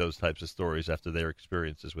fact, write those types of stories after their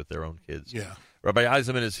experiences with their own kids. Yeah. Rabbi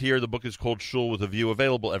Eisenman is here. The book is called Shul with a View,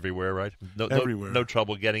 available everywhere, right? Everywhere. No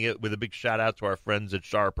trouble getting it, with a big shout-out to our friends at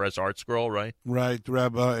Shar Press Art Scroll, right? Right.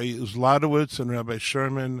 Rabbi Zlotowitz and Rabbi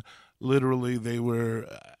Sherman, literally, they were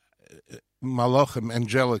malachim,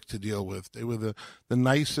 angelic to deal with. They were the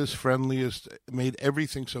nicest, friendliest, made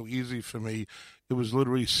everything so easy for me. It was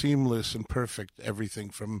literally seamless and perfect, everything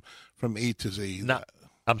from A to Z. No,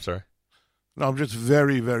 I'm sorry. No, I'm just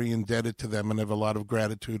very, very indebted to them and have a lot of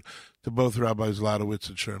gratitude to both Rabbis Zlotowitz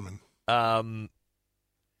and Sherman. I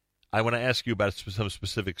want to ask you about some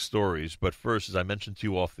specific stories, but first, as I mentioned to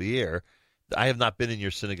you off the air, I have not been in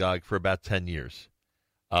your synagogue for about 10 years.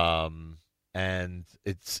 And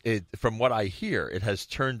from what I hear, it has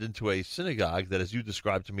turned into a synagogue that, as you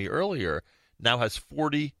described to me earlier, now has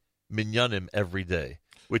 40 minyanim every day,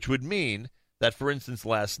 which would mean that, for instance,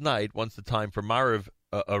 last night, once the time for Mariv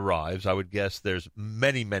arrives, I would guess there's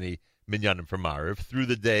many, many minyanim for Mariv. Through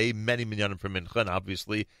the day, many minyanim for Mincha, and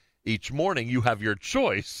obviously each morning you have your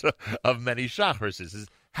choice of many shachrises.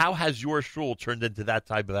 How has your shul turned into that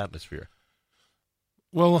type of atmosphere?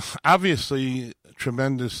 Well, obviously,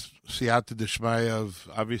 tremendous siyata d'shmaya of,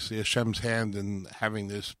 obviously, Hashem's hand in having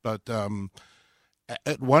this. But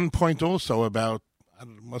at one point also,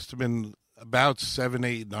 must have been about 7,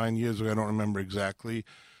 8, 9 years ago, I don't remember exactly.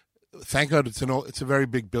 Thank God it's a very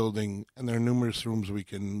big building, and there are numerous rooms we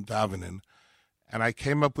can daven in. And I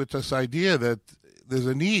came up with this idea that there's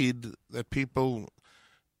a need that people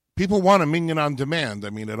want a minyan on demand. I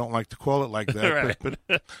mean, I don't like to call it like that, right. but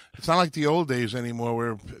it's not like the old days anymore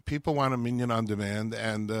where people want a minyan on demand,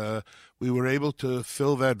 and we were able to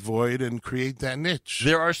fill that void and create that niche.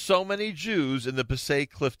 There are so many Jews in the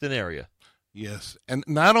Passaic Clifton area. Yes, and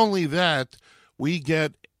not only that, we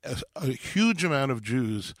get a huge amount of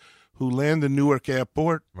Jews who land in Newark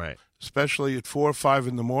Airport, right, especially at 4 or 5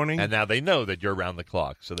 in the morning. And now they know that you're around the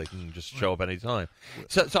clock, so they can just show up anytime.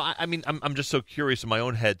 So I mean, I'm just so curious in my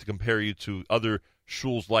own head to compare you to other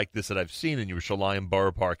shuls like this that I've seen in Yerushalayim,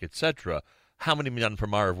 Borough Park, etc. How many minyan per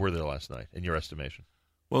Mariv were there last night, in your estimation?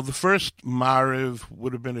 Well, the first Mariv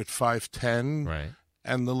would have been at 5:10, right,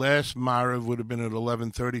 and the last Mariv would have been at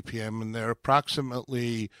 11:30 p.m., and they're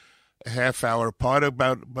approximately a half hour apart.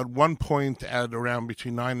 But one point at around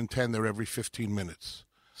between 9 and 10, they're every 15 minutes.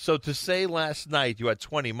 So to say last night you had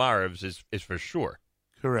 20 Marivs is for sure.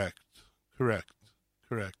 Correct.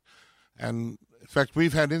 And in fact,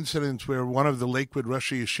 we've had incidents where one of the Lakewood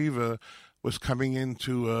Rosh Yeshiva was coming in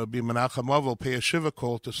to be Menachem Ovel, pay a Shiva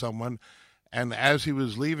call to someone, and as he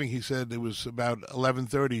was leaving, he said it was about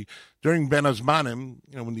 11:30. During Ben Azmanim,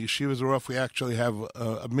 when the yeshivas are off, we actually have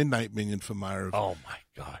a midnight minyan for Mariv. Oh, my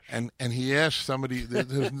gosh. And he asked somebody,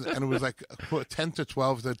 and it was like 10 to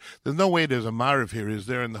 12, that there's no way there's a Mariv here, is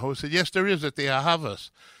there? And the host said, yes, there is, at the Ahavas.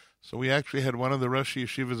 So we actually had one of the Rosh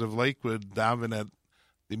Yeshivas of Lakewood daven at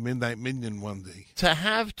the midnight minyan one day. To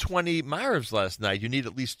have 20 Marivs last night, you need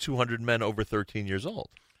at least 200 men over 13 years old.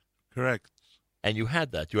 Correct. And you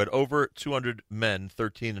had that. You had over 200 men,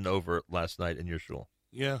 13 and over, last night in your shul.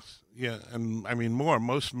 Yes, yeah, and I mean more.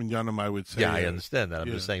 Most minyanim, I would say. Yeah, I understand that. I'm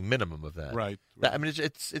yeah. just saying minimum of that. Right. I mean,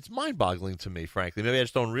 it's mind-boggling to me, frankly. Maybe I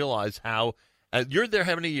just don't realize how. You're there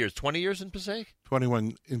how many years? 20 years in Passaic?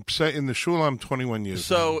 21. In the shul, I'm 21 years.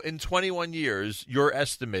 So in 21 years, your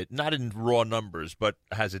estimate, not in raw numbers, but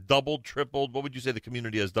has it doubled, tripled? What would you say the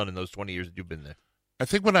community has done in those 20 years that you've been there? I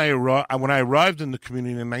think when I arrived in the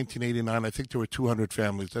community in 1989, I think there were 200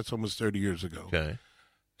 families. That's almost 30 years ago. Okay.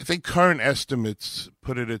 I think current estimates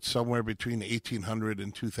put it at somewhere between 1,800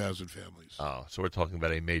 and 2,000 families. Oh, so we're talking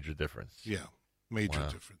about a major difference. Yeah, major Wow.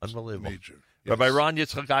 difference. Unbelievable. Major. Rabbi Yes. Ron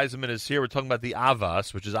Yitzchak Eisenman is here. We're talking about the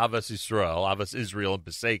Avas, which is Avas Israel, Avas Israel in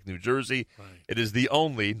Passaic, New Jersey. Right. It is the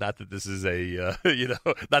only, not that this is a,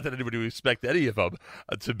 not that anybody would expect any of them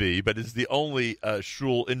to be, but it's the only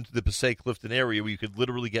shul in the Passaic Clifton area where you could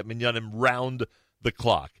literally get minyanim round the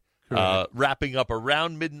clock. Wrapping up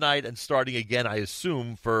around midnight and starting again, I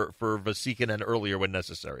assume, for Vasikin and earlier when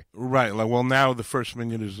necessary. Right. Well, now the first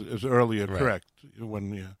minyan is earlier, Right. correct.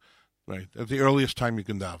 Right. At the earliest time you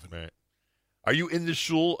can daven. Right. Are you in the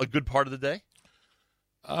shul a good part of the day?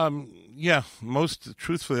 Yeah,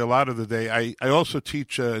 truthfully, a lot of the day. I also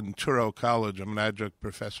teach in Touro College. I'm an adjunct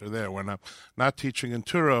professor there. When I'm not teaching in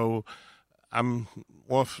Touro, I'm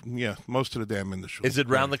off, most of the day I'm in the shul. Is it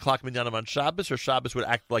round the clock minyanim on Shabbos, or Shabbos would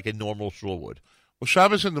act like a normal shul would? Well,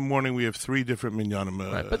 Shabbos in the morning, we have 3 different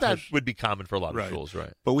minyanim. Right, but that would be common for a lot of schools,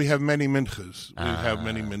 right? But we have many minchas. We have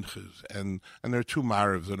many minchas. And there are 2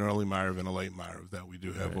 marivs, an early mariv and a late mariv that we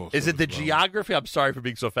do have also. Is it the as well. geography? I'm sorry for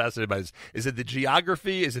being so fascinated by this. Is it the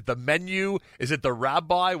geography? Is it the menu? Is it the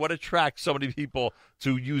rabbi? What attracts so many people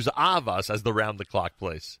to use Avas as the round-the-clock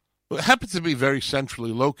place? Well, it happens to be very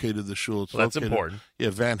centrally located, the shul. It's That's located, important.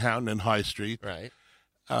 Yeah, Van Houten and High Street. Right.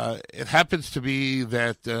 It happens to be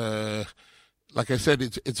that... like I said,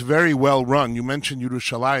 it's very well run. You mentioned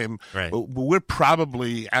Yerushalayim, Right. but we're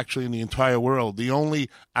probably actually in the entire world the only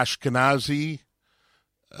Ashkenazi,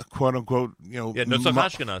 quote unquote, Yeah, no, so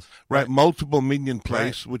Ashkenaz. right, multiple minyan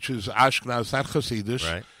place, which is Ashkenaz, not Hasidish,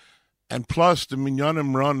 Right. and plus the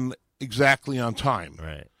minyanim run exactly on time,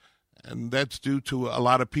 Right. and that's due to a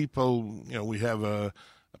lot of people. We have a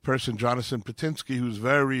person, Jonathan Patinsky, who's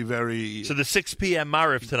very, very... So the 6 p.m.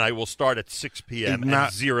 Mariv tonight will start at 6 p.m.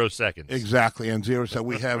 and 0 seconds. Exactly, and 0. So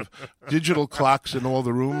we have digital clocks in all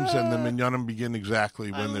the rooms, and the minyanim begin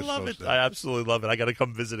exactly when they're supposed to. I absolutely love it. I got to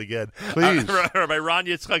come visit again. Please. Rabbi Ron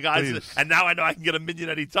Yitzchak Eisen, Please. and now I know I can get a minyan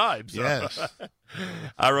anytime. So. Yes.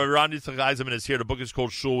 Ron Yitzchak Eisenman is here. The book is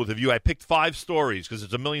called Shul with a View. I picked 5 stories because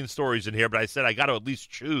there's a million stories in here, but I said I got to at least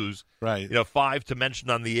choose Right. 5 to mention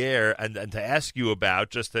on the air and to ask you about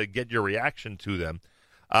just to get your reaction to them.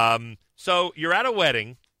 So you're at a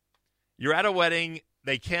wedding.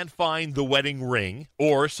 They can't find the wedding ring,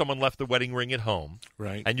 or someone left the wedding ring at home.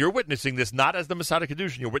 Right. And you're witnessing this not as the Masada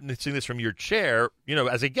Kedushin. You're witnessing this from your chair,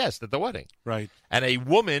 as a guest at the wedding. Right. And a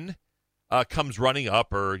woman comes running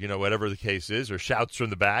up, or, whatever the case is, or shouts from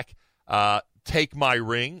the back, take my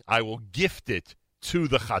ring. I will gift it to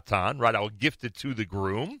the Chatan, right? I will gift it to the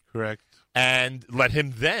groom. Correct. And let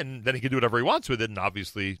him then he can do whatever he wants with it. And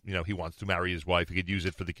obviously, he wants to marry his wife. He could use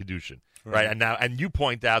it for the Kedushin, right? And you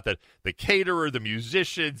point out that the caterer, the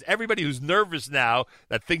musicians, everybody who's nervous now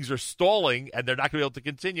that things are stalling and they're not going to be able to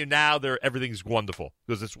continue, now everything's wonderful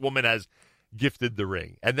because this woman has gifted the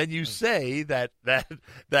ring. And then you say that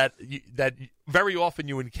very often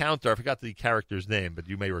you encounter, I forgot the character's name, but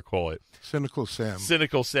you may recall it. Cynical Sam.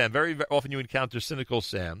 Cynical Sam. Very, very often you encounter Cynical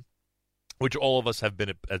Sam, which all of us have been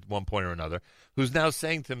at one point or another, who's now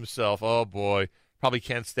saying to himself, oh, boy, probably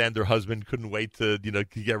can't stand her husband, couldn't wait to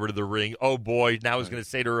get rid of the ring. Oh, boy, now he's going to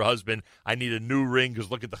say to her husband, I need a new ring because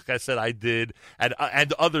look at the chesed I did, and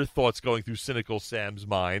other thoughts going through Cynical Sam's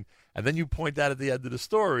mind. And then you point out at the end of the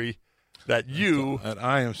story that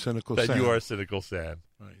I am Cynical Sam. That you are Cynical Sam.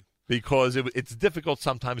 Right. Because it's difficult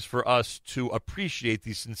sometimes for us to appreciate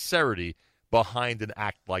the sincerity behind an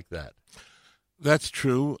act like that. That's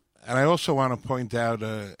true. And I also want to point out,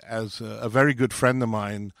 as a very good friend of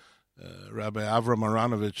mine, Rabbi Avram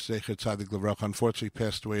Aronovich, Zecher Tzadik Levrach, unfortunately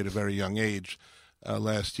passed away at a very young age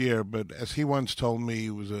last year. But as he once told me, he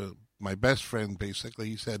was my best friend, basically.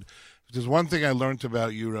 He said, if there's one thing I learned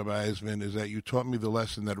about you, Rabbi Eisman, is that you taught me the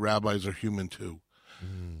lesson that rabbis are human too.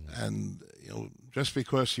 And, just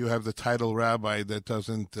because you have the title rabbi, that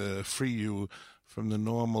doesn't free you from the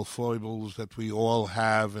normal foibles that we all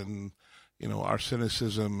have and, our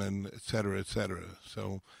cynicism and et cetera, et cetera.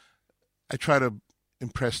 So I try to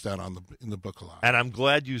impress that in the book a lot. And I'm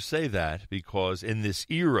glad you say that, because in this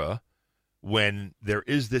era when there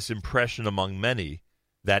is this impression among many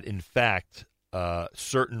that, in fact,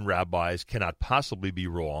 certain rabbis cannot possibly be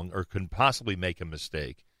wrong or can possibly make a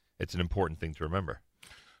mistake, it's an important thing to remember.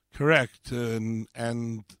 Correct.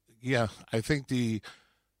 And yeah, I think the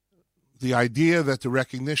idea that the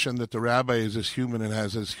recognition that the rabbi is as human and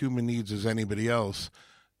has as human needs as anybody else,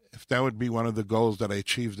 if that would be one of the goals that I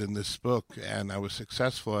achieved in this book and I was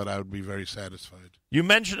successful at, I would be very satisfied. You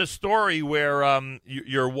mentioned a story where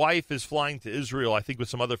your wife is flying to Israel, I think with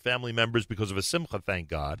some other family members because of a simcha, thank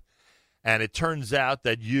God. And it turns out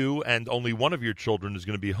that you and only one of your children is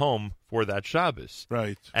going to be home for that Shabbos.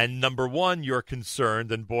 Right. And number one, you're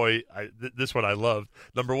concerned, and boy, this one I loved.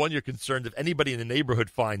 Number one, you're concerned if anybody in the neighborhood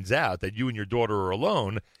finds out that you and your daughter are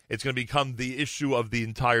alone, it's going to become the issue of the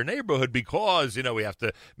entire neighborhood because, we have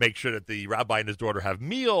to make sure that the rabbi and his daughter have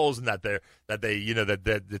meals and that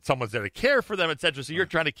someone's there to care for them, etc. So you're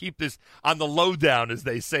trying to keep this on the lowdown, as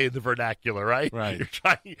they say in the vernacular, right? Right. You're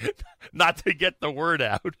trying not to get the word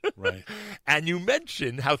out. Right. And you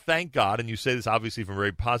mentioned how, thank God, and you say this obviously from a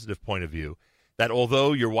very positive point of view, that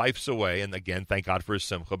although your wife's away, and again, thank God for his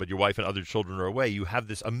simcha, but your wife and other children are away, you have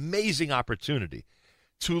this amazing opportunity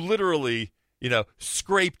to literally,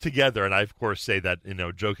 scrape together, and I, of course, say that,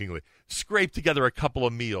 jokingly, scrape together a couple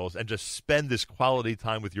of meals and just spend this quality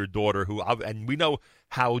time with your daughter, and we know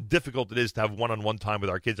how difficult it is to have one-on-one time with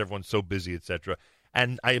our kids. Everyone's so busy, etc.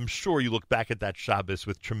 And I am sure you look back at that Shabbos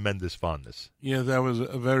with tremendous fondness. Yeah, that was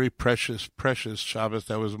a very precious Shabbos.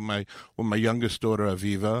 That was with my youngest daughter,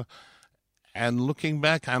 Aviva. And looking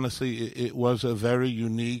back, honestly, it was a very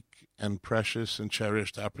unique and precious and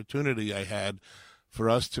cherished opportunity I had for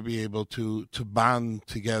us to be able to bond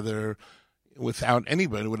together without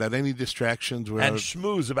anybody, without any distractions. And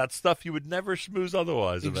schmooze about stuff you would never schmooze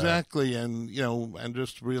otherwise about. Exactly, and and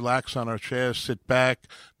just relax on our chairs, sit back,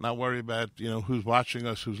 not worry about who's watching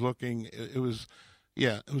us, who's looking. It was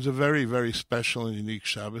a very, very special and unique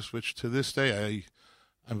Shabbos, which to this day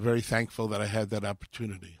I'm very thankful that I had that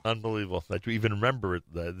opportunity. Unbelievable that you even remember it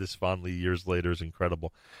this fondly years later is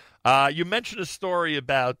incredible. You mentioned a story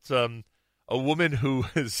about a woman who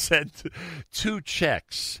has sent 2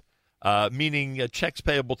 checks. Meaning checks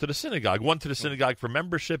payable to the synagogue, one to the synagogue for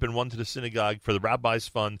membership and one to the synagogue for the rabbi's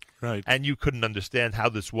fund. Right. And you couldn't understand how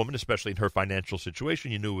this woman, especially in her financial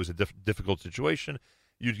situation, you knew it was a difficult situation.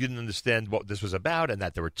 You didn't understand what this was about and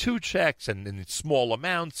that there were 2 checks and in small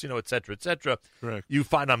amounts, et cetera, et cetera. Correct. You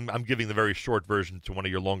find I'm giving the very short version to one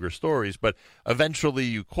of your longer stories, but eventually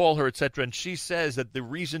you call her, et cetera, and she says that the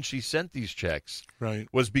reason she sent these checks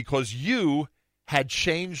was because you had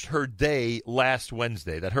changed her day last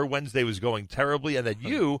Wednesday, that her Wednesday was going terribly, and that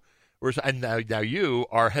you were, and now you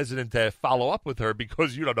are hesitant to follow up with her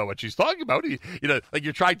because you don't know what she's talking about. Like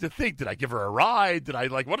you're trying to think, did I give her a ride?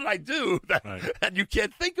 What did I do? And you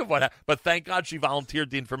can't think of what happened. But thank God she volunteered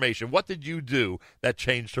the information. What did you do that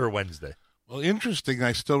changed her Wednesday? Well, interesting.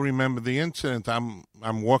 I still remember the incident. I'm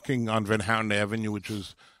walking on Van Houten Avenue, which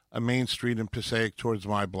is a main street in Passaic towards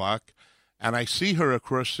my block, and I see her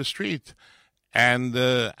across the street. And,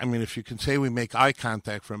 if you can say we make eye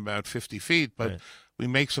contact from about 50 feet, but we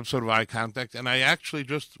make some sort of eye contact, and I actually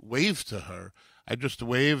just waved to her. I just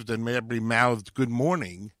waved and maybe mouthed good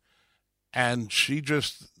morning, and she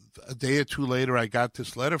just, a day or two later, I got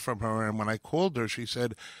this letter from her, and when I called her, she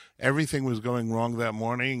said everything was going wrong that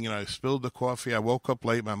morning. I spilled the coffee. I woke up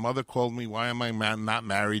late. My mother called me, why am I not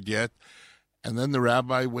married yet? And then the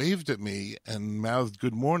rabbi waved at me and mouthed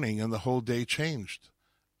good morning, and the whole day changed.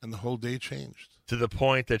 To the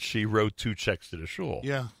point that she wrote 2 checks to the shul.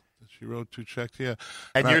 Yeah, she wrote 2 checks, yeah.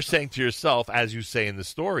 And you're saying to yourself, as you say in the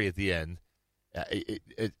story at the end,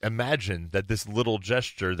 imagine that this little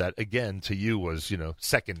gesture that, again, to you was,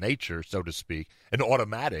 second nature, so to speak, and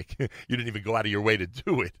automatic. You didn't even go out of your way to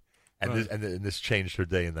do it. And, this changed her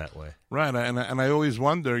day in that way. Right, and I always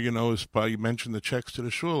wonder, as you mentioned the checks to the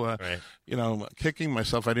shul, kicking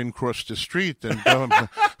myself, I didn't cross the street and go.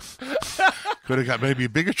 Could have got maybe a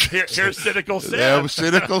bigger check. Here's Cynical Sam. Yeah,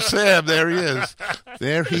 Cynical Sam. There he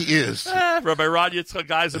is. Rabbi Ron Yitzchak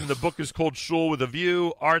Eisen, the book is called Shul with a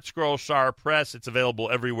View, Art Scroll, Shar Press. It's available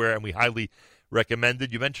everywhere, and we highly recommend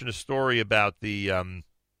it. You mentioned a story about a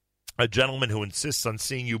gentleman who insists on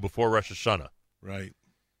seeing you before Rosh Hashanah. Right.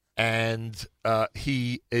 And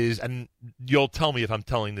he is, and you'll tell me if I'm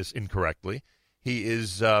telling this incorrectly, he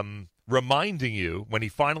is reminding you when he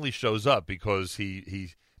finally shows up because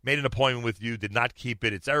he made an appointment with you, did not keep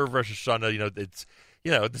it. It's Erev Rosh Hashanah.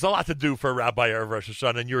 There's a lot to do for a rabbi Erev Rosh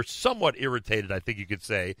Hashanah, and you're somewhat irritated, I think you could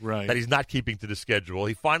say, that he's not keeping to the schedule.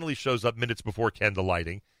 He finally shows up minutes before candle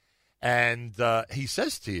lighting, and he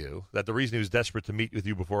says to you that the reason he was desperate to meet with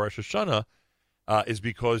you before Rosh Hashanah is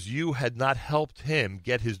because you had not helped him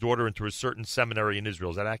get his daughter into a certain seminary in Israel.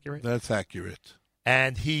 Is that accurate? That's accurate.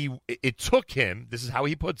 And it took him, this is how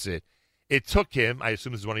he puts it, it took him, I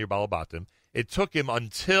assume this is one of your Balabatim, it took him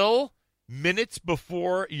until minutes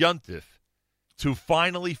before Yontif to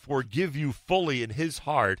finally forgive you fully in his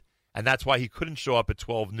heart, and that's why he couldn't show up at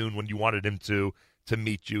 12 noon when you wanted him to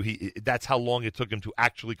meet you. That's how long it took him to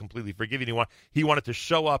actually completely forgive you. He wanted to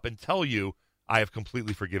show up and tell you, I have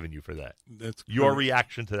completely forgiven you for that. That's your correct.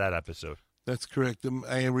 reaction to that episode. That's correct.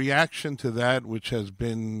 A reaction to that, which has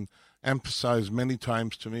been emphasized many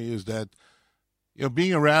times to me, is that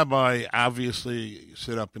being a rabbi, obviously, you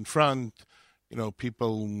sit up in front.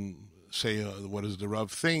 People say, what does the Rav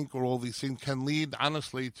think? Or all these things can lead,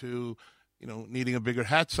 honestly, to, needing a bigger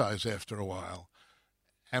hat size after a while.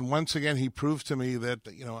 And once again, he proved to me that,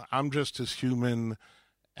 I'm just as human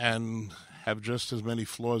and have just as many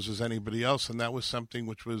flaws as anybody else. And that was something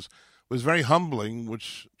which was very humbling,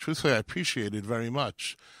 which, truthfully, I appreciated very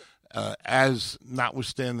much. As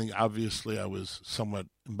notwithstanding, obviously, I was somewhat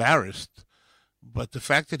embarrassed. But the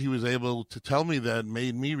fact that he was able to tell me that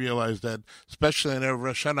made me realize that, especially in Erev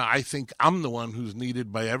Rosh Hashanah, I think I'm the one who's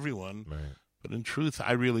needed by everyone. Right. But in truth,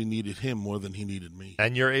 I really needed him more than he needed me.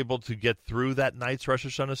 And you're able to get through that night's Rosh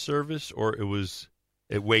Hashanah service, or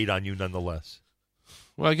it weighed on you nonetheless?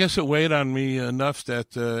 Well, I guess it weighed on me enough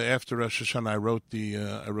that after Rosh Hashanah, I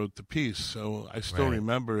wrote the piece. So I still Right.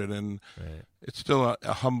 remember it, and Right. it's still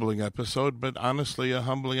a humbling episode. But honestly, a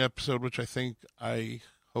humbling episode, which I think I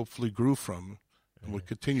hopefully grew from, and would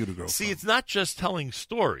continue to grow See, from. it's not just telling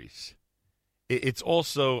stories. It's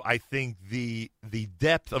also, I think, the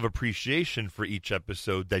depth of appreciation for each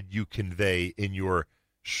episode that you convey in your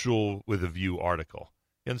Shul with a View article.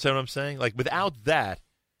 You understand what I'm saying? Like, without that,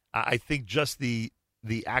 I think just the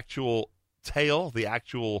actual tale, the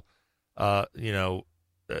actual,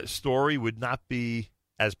 story would not be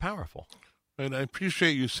as powerful. And I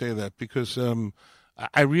appreciate you say that, because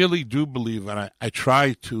I really do believe, and I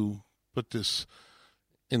try to put this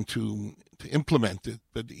to implement it,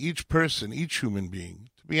 but each person, each human being,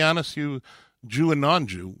 to be honest, you, Jew and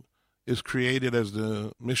non-Jew, is created, as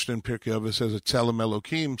the Mishnah in Pirkei Avos says, a Tzelem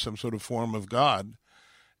Elokim, some sort of form of God.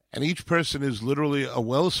 And each person is literally a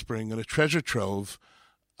wellspring and a treasure trove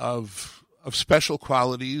of special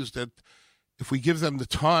qualities that, if we give them the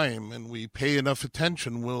time and we pay enough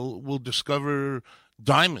attention, we'll discover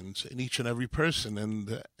diamonds in each and every person,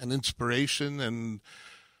 and an inspiration and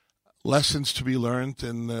lessons to be learned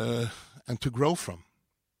and to grow from.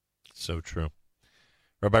 So true.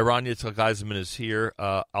 Rabbi Ron Yitzchak Eisenman is here.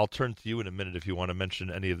 I'll turn to you in a minute if you want to mention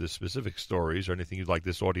any of the specific stories or anything you'd like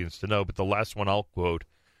this audience to know. But the last one I'll quote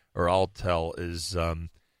or I'll tell is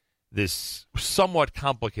this somewhat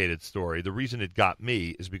complicated story. The reason it got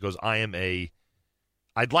me is because I'd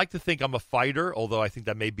like to think I'm a fighter, although I think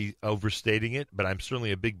that may be overstating it, but I'm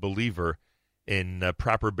certainly a big believer in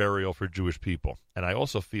proper burial for Jewish people. And I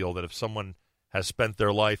also feel that if someone has spent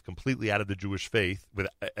their life completely out of the Jewish faith,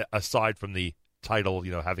 aside from the title,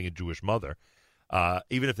 having a Jewish mother,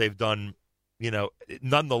 even if they've done,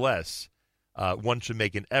 nonetheless, one should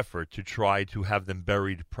make an effort to try to have them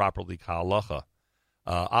buried properly ka'alacha.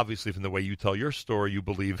 Obviously, from the way you tell your story, you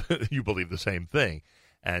believe the same thing,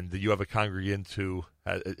 and you have a congregant who,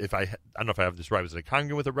 I don't know if I have this right, was it a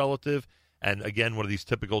congregant with a relative? And again, one of these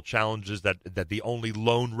typical challenges that the only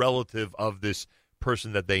lone relative of this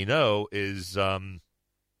person that they know is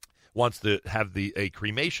wants to have a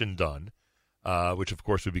cremation done, which of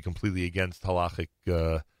course would be completely against halachic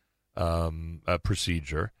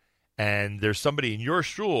procedure. And there's somebody in your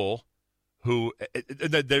shul who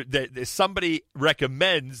somebody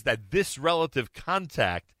recommends that this relative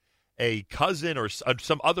contact a cousin or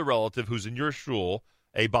some other relative who's in your shul,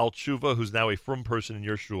 a Baal Tshuva who's now a frum person in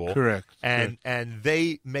your shul. Correct. And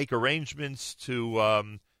they make arrangements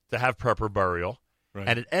to have proper burial. Right.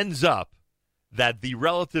 And it ends up that the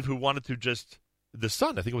relative who wanted to the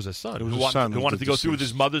son, I think it was a son, It was who a son wanted of the to go through with his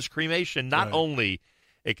deceased. mother's cremation, not Right. only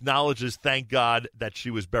acknowledges, thank God, that she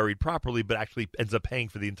was buried properly, but actually ends up paying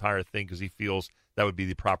for the entire thing because he feels that would be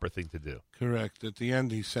the proper thing to do. Correct. At the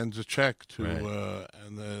end, he sends a check to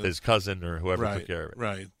Right. His cousin or whoever right, took care of it.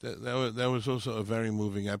 Right. That was also a very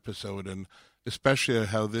moving episode, and especially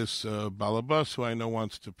how this Balabas, who I know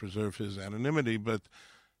wants to preserve his anonymity, but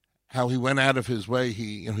how he went out of his way.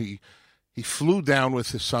 He flew down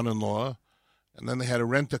with his son-in-law, and then they had to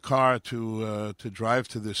rent a car to drive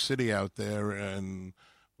to this city out there, and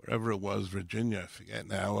wherever it was, Virginia, I forget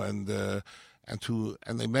now, and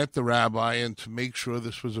they met the rabbi, and to make sure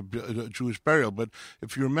this was a Jewish burial. But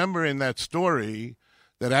if you remember in that story,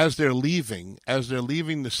 that as they're leaving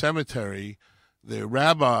the cemetery, the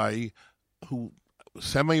rabbi, who was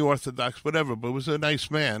semi-Orthodox, whatever, but was a nice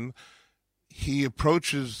man, he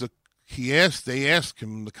approaches they ask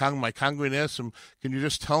him, my congregant asks him, can you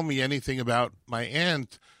just tell me anything about my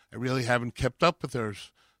aunt? I really haven't kept up with her.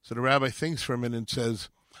 So the rabbi thinks for a minute and says,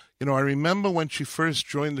 I remember when she first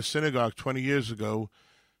joined the synagogue 20 years ago,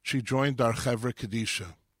 she joined our Chevra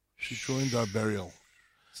Kadisha. She joined our burial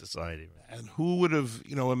Society, man. And who would have,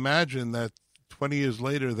 imagined that 20 years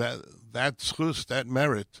later that schus, that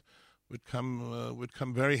merit, would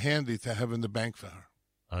come very handy to have in the bank for her.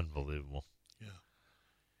 Unbelievable. Yeah.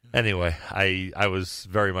 Anyway, I was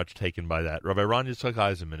very much taken by that. Rabbi Ron Yitzchak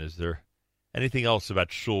Eisenman, is there anything else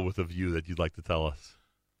about Shul with a View that you'd like to tell us?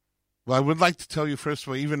 Well, I would like to tell you, first of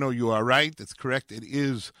all, even though you are right, it's correct, it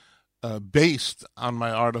is based on my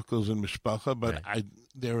articles in Mishpacha, but right.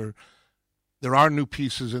 There are new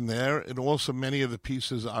pieces in there, and also many of the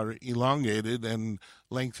pieces are elongated and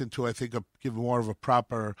lengthened to, I think, give more of a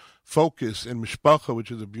proper focus in Mishpacha,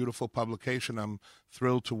 which is a beautiful publication. I'm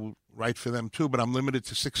thrilled to write for them, too, but I'm limited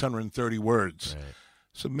to 630 words. Right.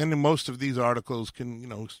 So most of these articles can,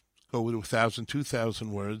 go with 1,000,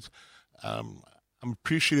 2,000 words. I'm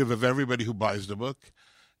appreciative of everybody who buys the book.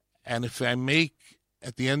 And if I make,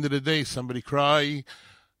 at the end of the day, somebody cry,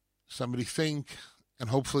 somebody think, and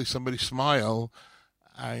hopefully somebody smile,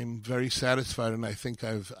 I'm very satisfied, and I think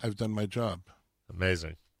I've done my job.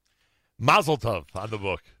 Amazing. Mazel tov on the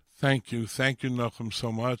book. Thank you, Nachum,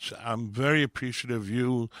 so much. I'm very appreciative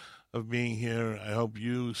of being here. I hope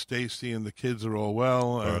you, Stacy, and the kids are all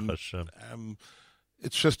well. Baruch And, Hashem.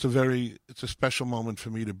 it's just it's a special moment for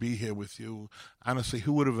me to be here with you. Honestly,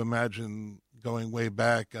 who would have imagined going way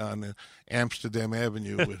back on Amsterdam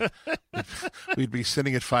Avenue? We'd be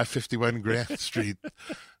sitting at 551 Grant Street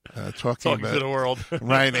talking Talking to the world.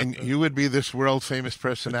 right, and you would be this world-famous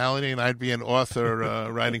personality, and I'd be an author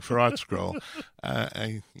writing for ArtScroll.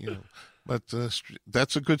 But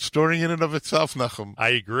that's a good story in and of itself, Nachum. I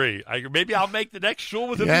agree. Maybe I'll make the next shul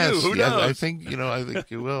with Yes, you. Who yes, knows? I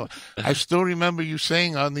think you will. I still remember you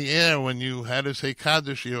saying on the air when you had to say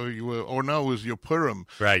Kaddish, it was your Purim.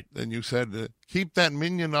 Right. Then you said, keep that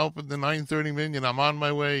minyan open, the 9:30 minyan. I'm on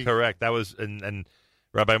my way. Correct. That was and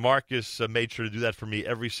Rabbi Marcus made sure to do that for me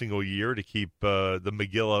every single year to keep the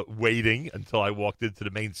Megillah waiting until I walked into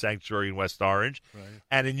the main sanctuary in West Orange. Right.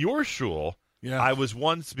 And in your shul, I was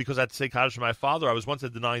once, because I had to say Kaddish for my father, I was once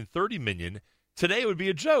at the 9:30 minyan. Today it would be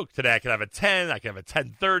a joke. Today I could have a 10, I could have a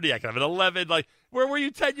 10:30, I could have an 11. Like, where were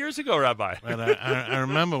you 10 years ago, Rabbi? And I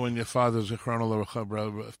remember when your father, Zichrono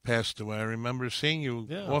Levrach, passed away. I remember seeing you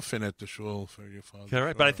often at the shul for your father.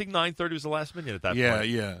 Correct, but I think 9:30 was the last minyan at that point.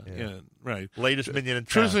 Yeah, right. Latest minyan in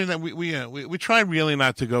town. Truthfully, that we try really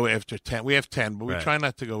not to go after 10. We have 10, but we try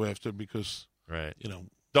not to go after because,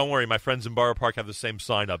 Don't worry, my friends in Borough Park have the same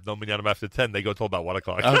sign up. No minyanim after 10. They go till about 1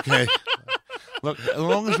 o'clock. Okay. Look, as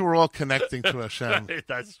long as we're all connecting to Hashem. Right,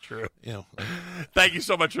 that's true. Thank you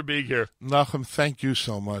so much for being here. Nachum, thank you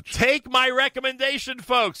so much. Take my recommendation,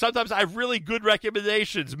 folks. Sometimes I have really good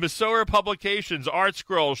recommendations. Masorah Publications,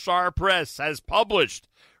 ArtScroll, Shar Press has published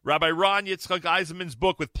Rabbi Ron Yitzchak Eisenman's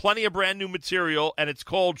book with plenty of brand new material, and it's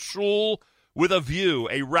called Shul with a View,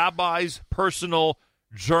 a rabbi's personal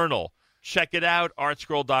journal. Check it out,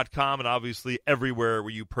 artscroll.com, and obviously everywhere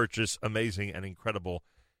where you purchase amazing and incredible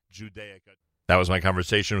Judaica. That was my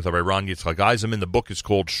conversation with Rabbi Ron Yitzchak Eisenman. The book is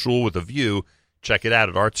called Shul with a View. Check it out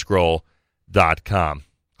at artscroll.com.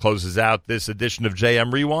 Closes out this edition of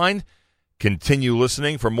JM Rewind. Continue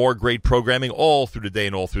listening for more great programming all through the day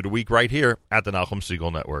and all through the week right here at the Nachum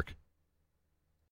Segal Network.